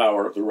supernatural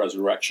power of the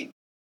resurrection.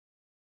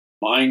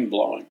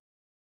 Mind-blowing.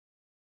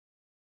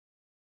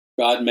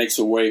 God makes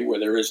a way where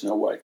there is no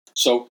way.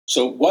 So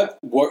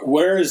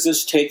where is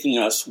this taking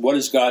us? What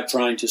is God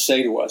trying to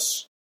say to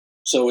us?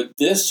 So at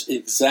this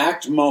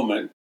exact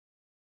moment,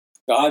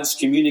 God's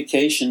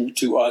communication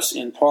to us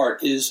in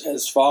part is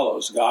as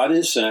follows. God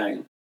is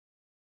saying,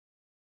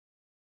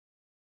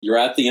 you're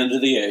at the end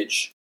of the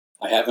age.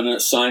 I have an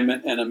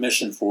assignment and a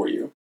mission for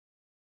you.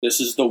 This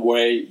is the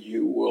way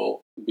you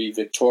will be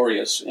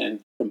victorious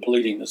in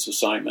completing this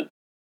assignment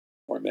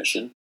or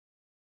mission.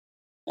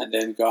 And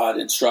then God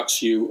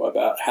instructs you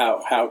about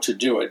how to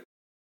do it.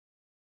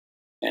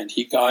 And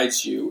he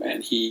guides you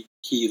and he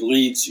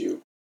leads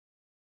you.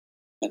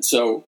 And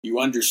so you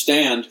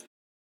understand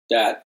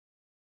that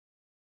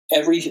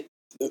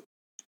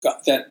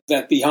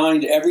that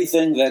behind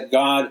everything that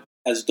God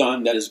has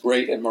done that is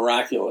great and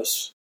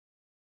miraculous,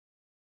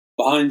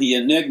 behind the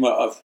enigma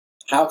of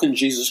how can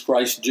Jesus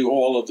Christ do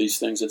all of these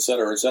things,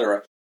 etc.,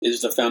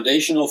 is the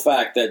foundational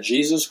fact that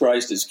Jesus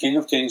Christ is King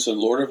of Kings and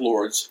Lord of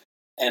Lords,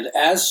 and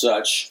as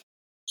such,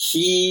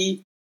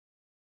 he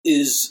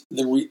is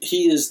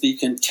the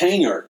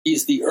container.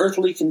 He's the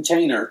earthly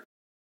container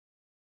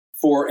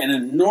for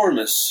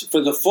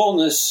the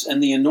fullness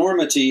and the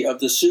enormity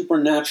of the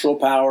supernatural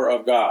power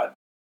of God.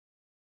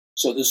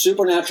 So the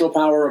supernatural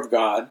power of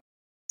God,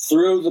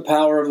 through the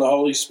power of the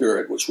Holy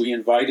Spirit, which we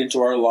invite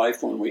into our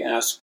life when we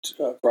ask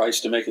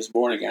Christ to make us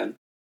born again,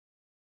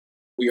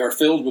 we are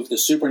filled with the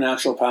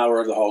supernatural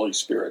power of the Holy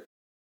Spirit.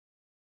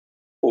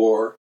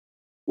 Or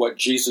what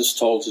Jesus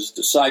told his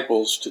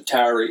disciples to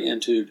tarry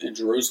in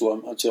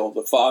Jerusalem until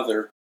the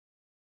Father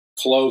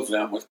clothed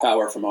them with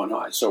power from on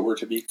high. So we're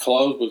to be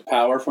clothed with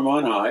power from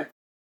on high,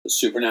 the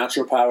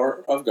supernatural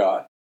power of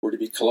God. We're to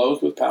be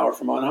clothed with power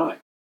from on high.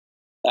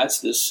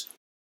 That's this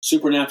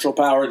supernatural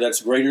power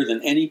that's greater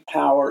than any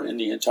power in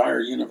the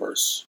entire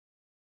universe.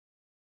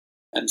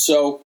 And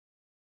so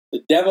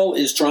the devil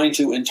is trying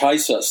to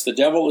entice us. The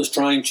devil is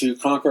trying to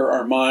conquer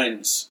our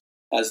minds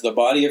as the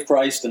body of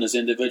Christ and as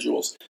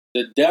individuals.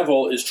 The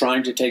devil is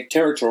trying to take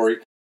territory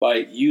by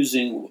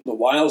using the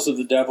wiles of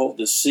the devil,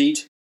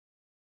 deceit,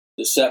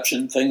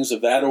 deception, things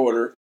of that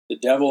order. The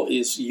devil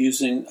is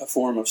using a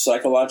form of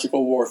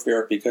psychological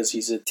warfare because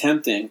he's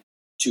attempting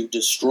to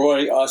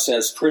destroy us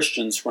as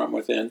Christians from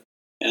within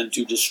and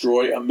to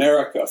destroy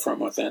America from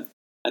within.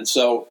 And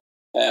so,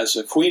 as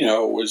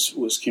Aquino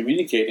was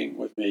communicating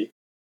with me,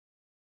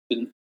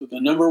 the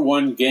number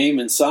one game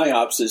in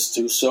PsyOps is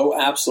to so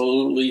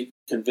absolutely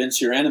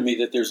convince your enemy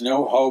that there's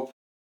no hope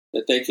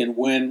that they can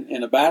win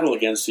in a battle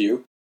against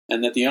you,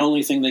 and that the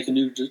only thing they can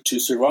do to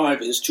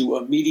survive is to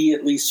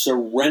immediately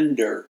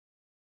surrender,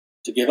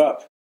 to give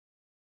up.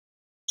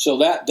 So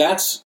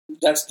that's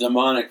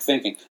demonic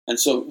thinking. And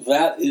so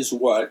that is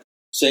what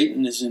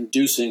Satan is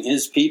inducing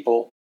his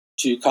people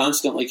to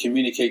constantly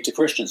communicate to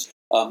Christians.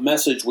 A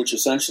message which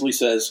essentially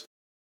says,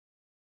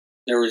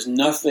 there is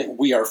nothing,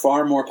 we are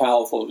far more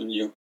powerful than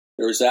you.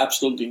 There is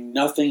absolutely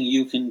nothing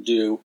you can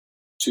do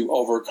to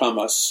overcome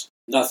us.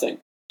 Nothing.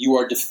 You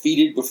are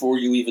defeated before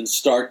you even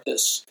start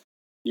this.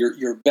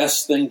 Your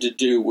best thing to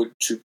do would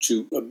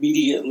to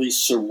immediately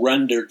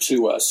surrender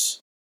to us,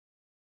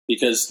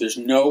 because there's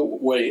no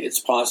way it's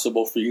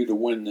possible for you to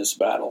win this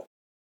battle.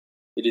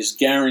 It is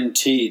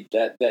guaranteed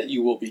that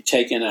you will be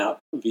taken out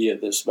via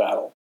this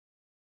battle.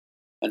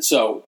 And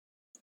so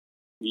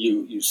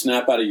you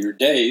snap out of your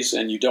days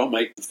and you don't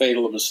make the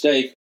fatal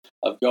mistake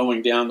of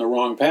going down the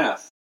wrong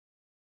path.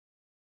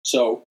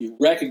 So you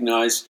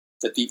recognize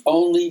that the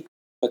only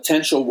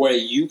potential way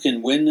you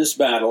can win this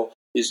battle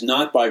is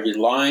not by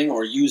relying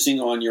or using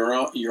on your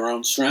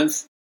own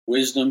strength,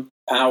 wisdom,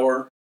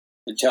 power,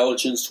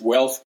 intelligence,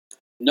 wealth,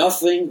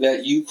 nothing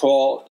that you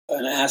call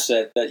an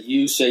asset that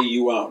you say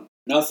you own.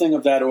 Nothing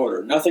of that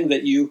order. Nothing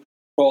that you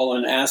call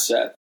an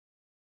asset.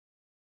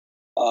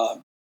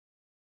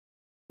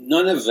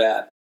 None of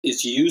that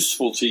is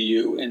useful to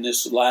you in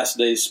this last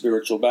day's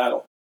spiritual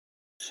battle.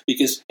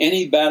 Because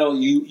any battle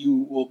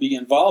you will be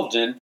involved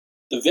in,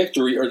 the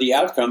victory or the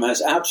outcome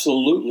has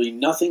absolutely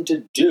nothing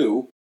to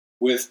do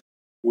with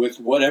with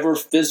whatever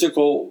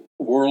physical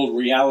world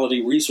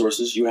reality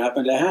resources you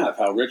happen to have,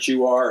 how rich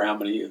you are, how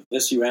many of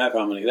this you have,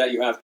 how many of that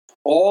you have.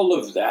 All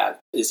of that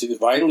is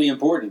vitally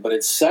important, but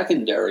it's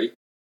secondary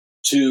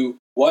to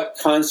what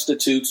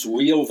constitutes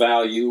real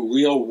value,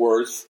 real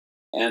worth,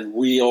 and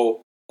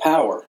real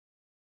power.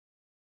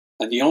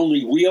 And the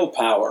only real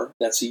power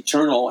that's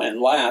eternal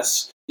and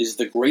lasts is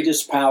the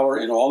greatest power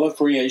in all of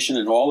creation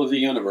and all of the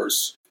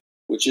universe,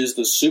 which is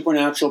the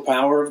supernatural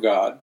power of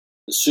God,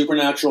 the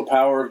supernatural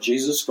power of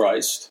Jesus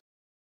Christ,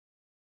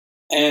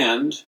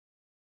 and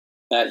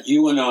that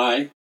you and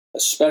I,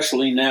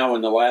 especially now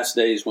in the last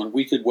days when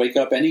we could wake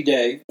up any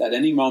day, at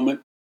any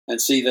moment, and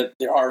see that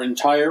our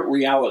entire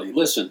reality,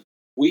 listen,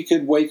 we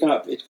could wake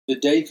up, the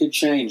day could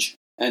change,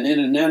 and in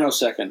a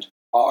nanosecond,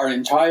 our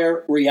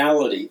entire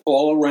reality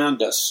all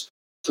around us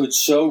could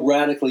so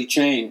radically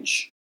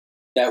change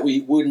that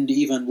we wouldn't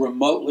even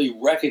remotely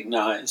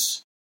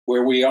recognize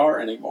where we are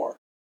anymore.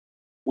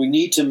 We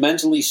need to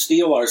mentally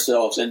steel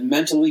ourselves and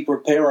mentally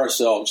prepare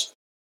ourselves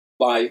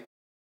by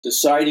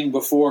deciding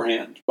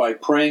beforehand, by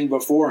praying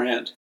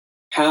beforehand,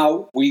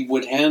 how we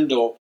would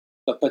handle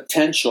the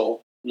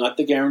potential, not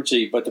the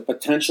guarantee, but the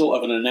potential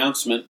of an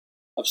announcement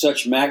of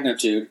such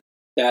magnitude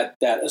that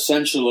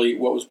essentially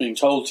what was being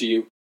told to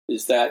you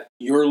is that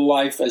your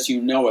life as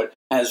you know it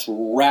has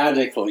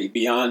radically,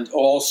 beyond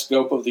all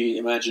scope of the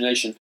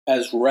imagination,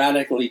 has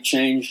radically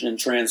changed and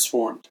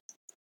transformed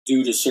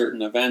due to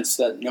certain events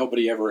that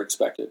nobody ever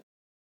expected.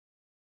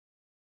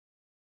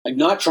 I'm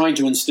not trying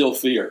to instill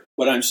fear.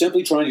 What I'm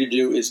simply trying to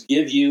do is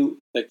give you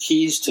the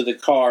keys to the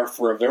car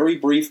for a very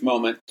brief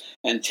moment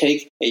and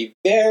take a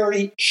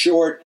very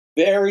short,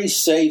 very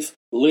safe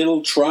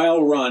little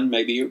trial run,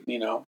 maybe,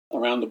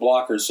 around the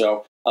block or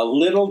so, a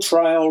little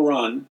trial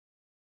run,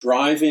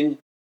 driving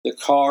the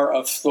car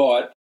of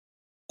thought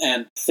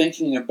and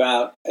thinking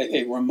about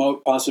a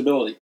remote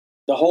possibility.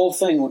 The whole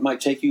thing might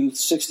take you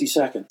 60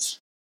 seconds,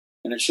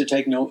 and it should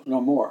take no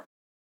more.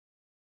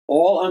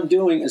 All I'm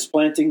doing is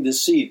planting the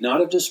seed, not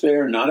of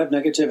despair, not of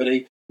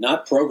negativity,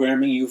 not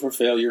programming you for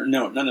failure.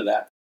 No, none of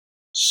that.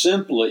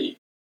 Simply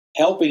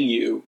helping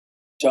you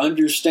to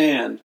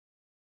understand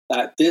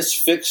that this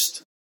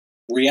fixed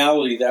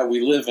reality that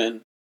we live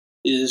in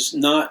is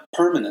not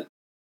permanent.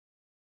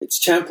 It's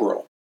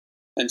temporal.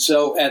 And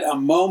so at a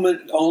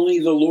moment only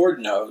the Lord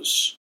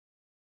knows,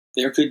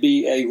 there could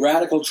be a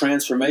radical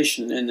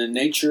transformation in the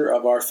nature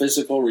of our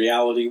physical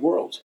reality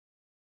world.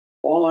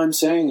 All I'm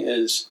saying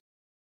is,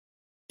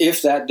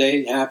 if that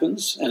day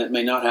happens, and it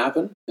may not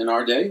happen in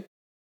our day,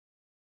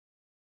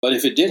 but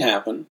if it did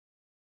happen,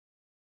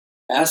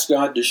 ask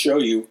God to show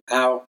you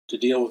how to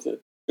deal with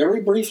it.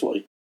 Very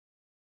briefly.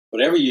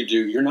 Whatever you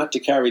do, you're not to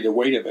carry the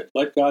weight of it.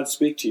 Let God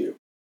speak to you.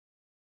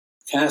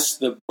 Cast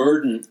the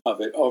burden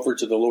of it over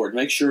to the Lord.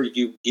 Make sure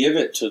you give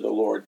it to the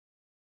Lord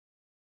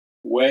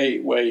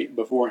way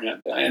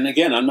beforehand. And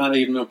again, I'm not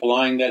even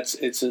implying that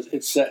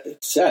it's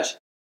set.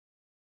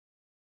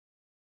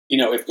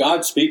 If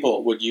God's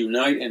people would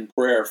unite in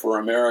prayer for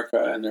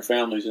America and their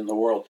families in the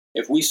world,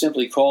 if we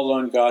simply called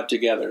on God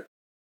together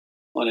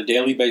on a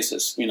daily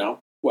basis,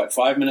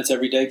 5 minutes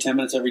every day, 10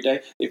 minutes every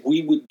day, if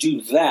we would do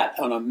that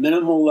on a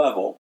minimal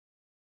level,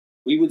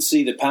 we would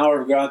see the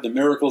power of God, the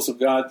miracles of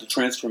God, the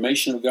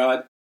transformation of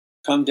God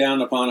come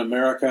down upon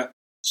America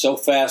so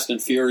fast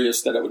and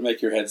furious that it would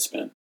make your head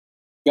spin.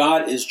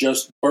 God is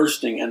just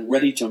bursting and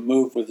ready to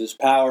move with his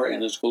power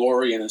and his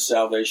glory and his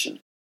salvation.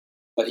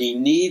 But he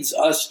needs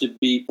us to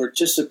be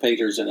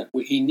participators in it.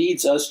 He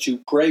needs us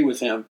to pray with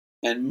him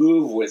and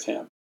move with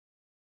him,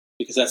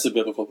 because that's the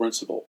biblical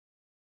principle.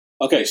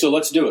 Okay, so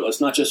let's do it.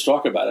 Let's not just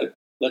talk about it.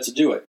 Let's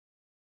do it.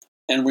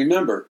 And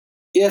remember,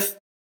 if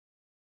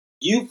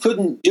you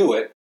couldn't do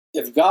it,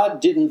 if God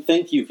didn't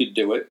think you could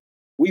do it,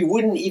 we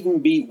wouldn't even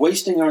be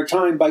wasting our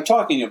time by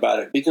talking about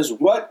it. Because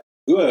what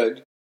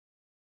good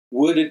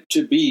would it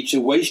to be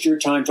to waste your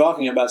time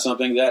talking about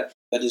something that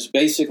is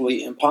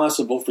basically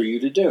impossible for you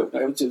to do?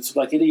 It's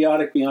like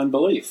idiotic beyond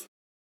belief.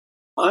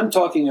 I'm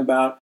talking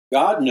about,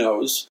 God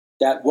knows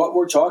that what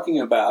we're talking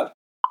about,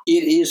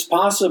 it is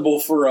possible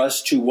for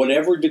us, to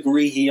whatever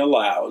degree he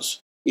allows,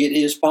 it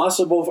is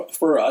possible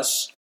for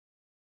us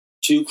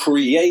to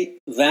create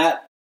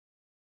that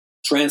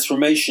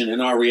transformation in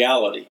our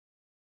reality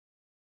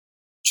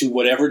to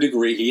whatever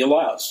degree he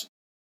allows.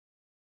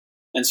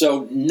 And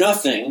so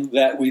nothing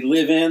that we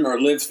live in or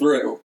live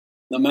through,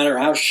 no matter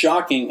how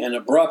shocking and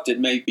abrupt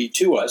it may be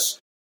to us,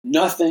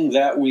 nothing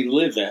that we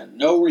live in,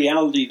 no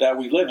reality that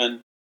we live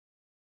in,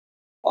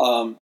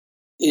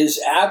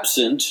 is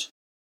absent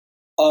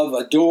of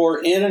a door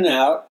in and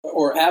out,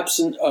 or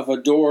absent of a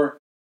door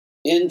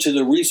into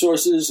the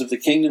resources of the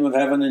kingdom of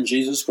heaven in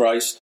Jesus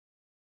Christ,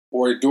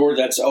 or a door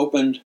that's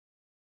opened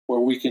where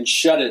we can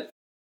shut it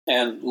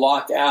and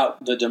lock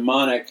out the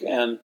demonic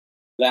and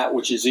that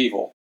which is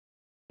evil.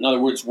 In other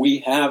words, we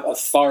have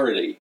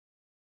authority.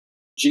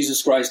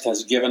 Jesus Christ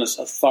has given us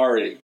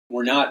authority.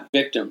 We're not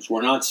victims.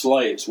 We're not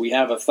slaves. We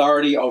have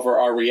authority over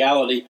our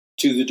reality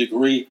to the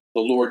degree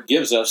the Lord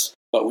gives us,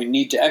 but we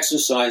need to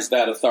exercise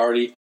that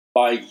authority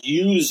by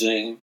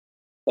using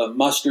the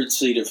mustard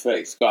seed of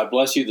faith. God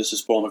bless you. This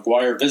is Paul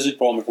McGuire. Visit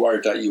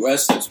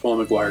paulmcguire.us. That's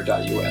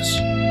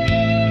paulmcguire.us.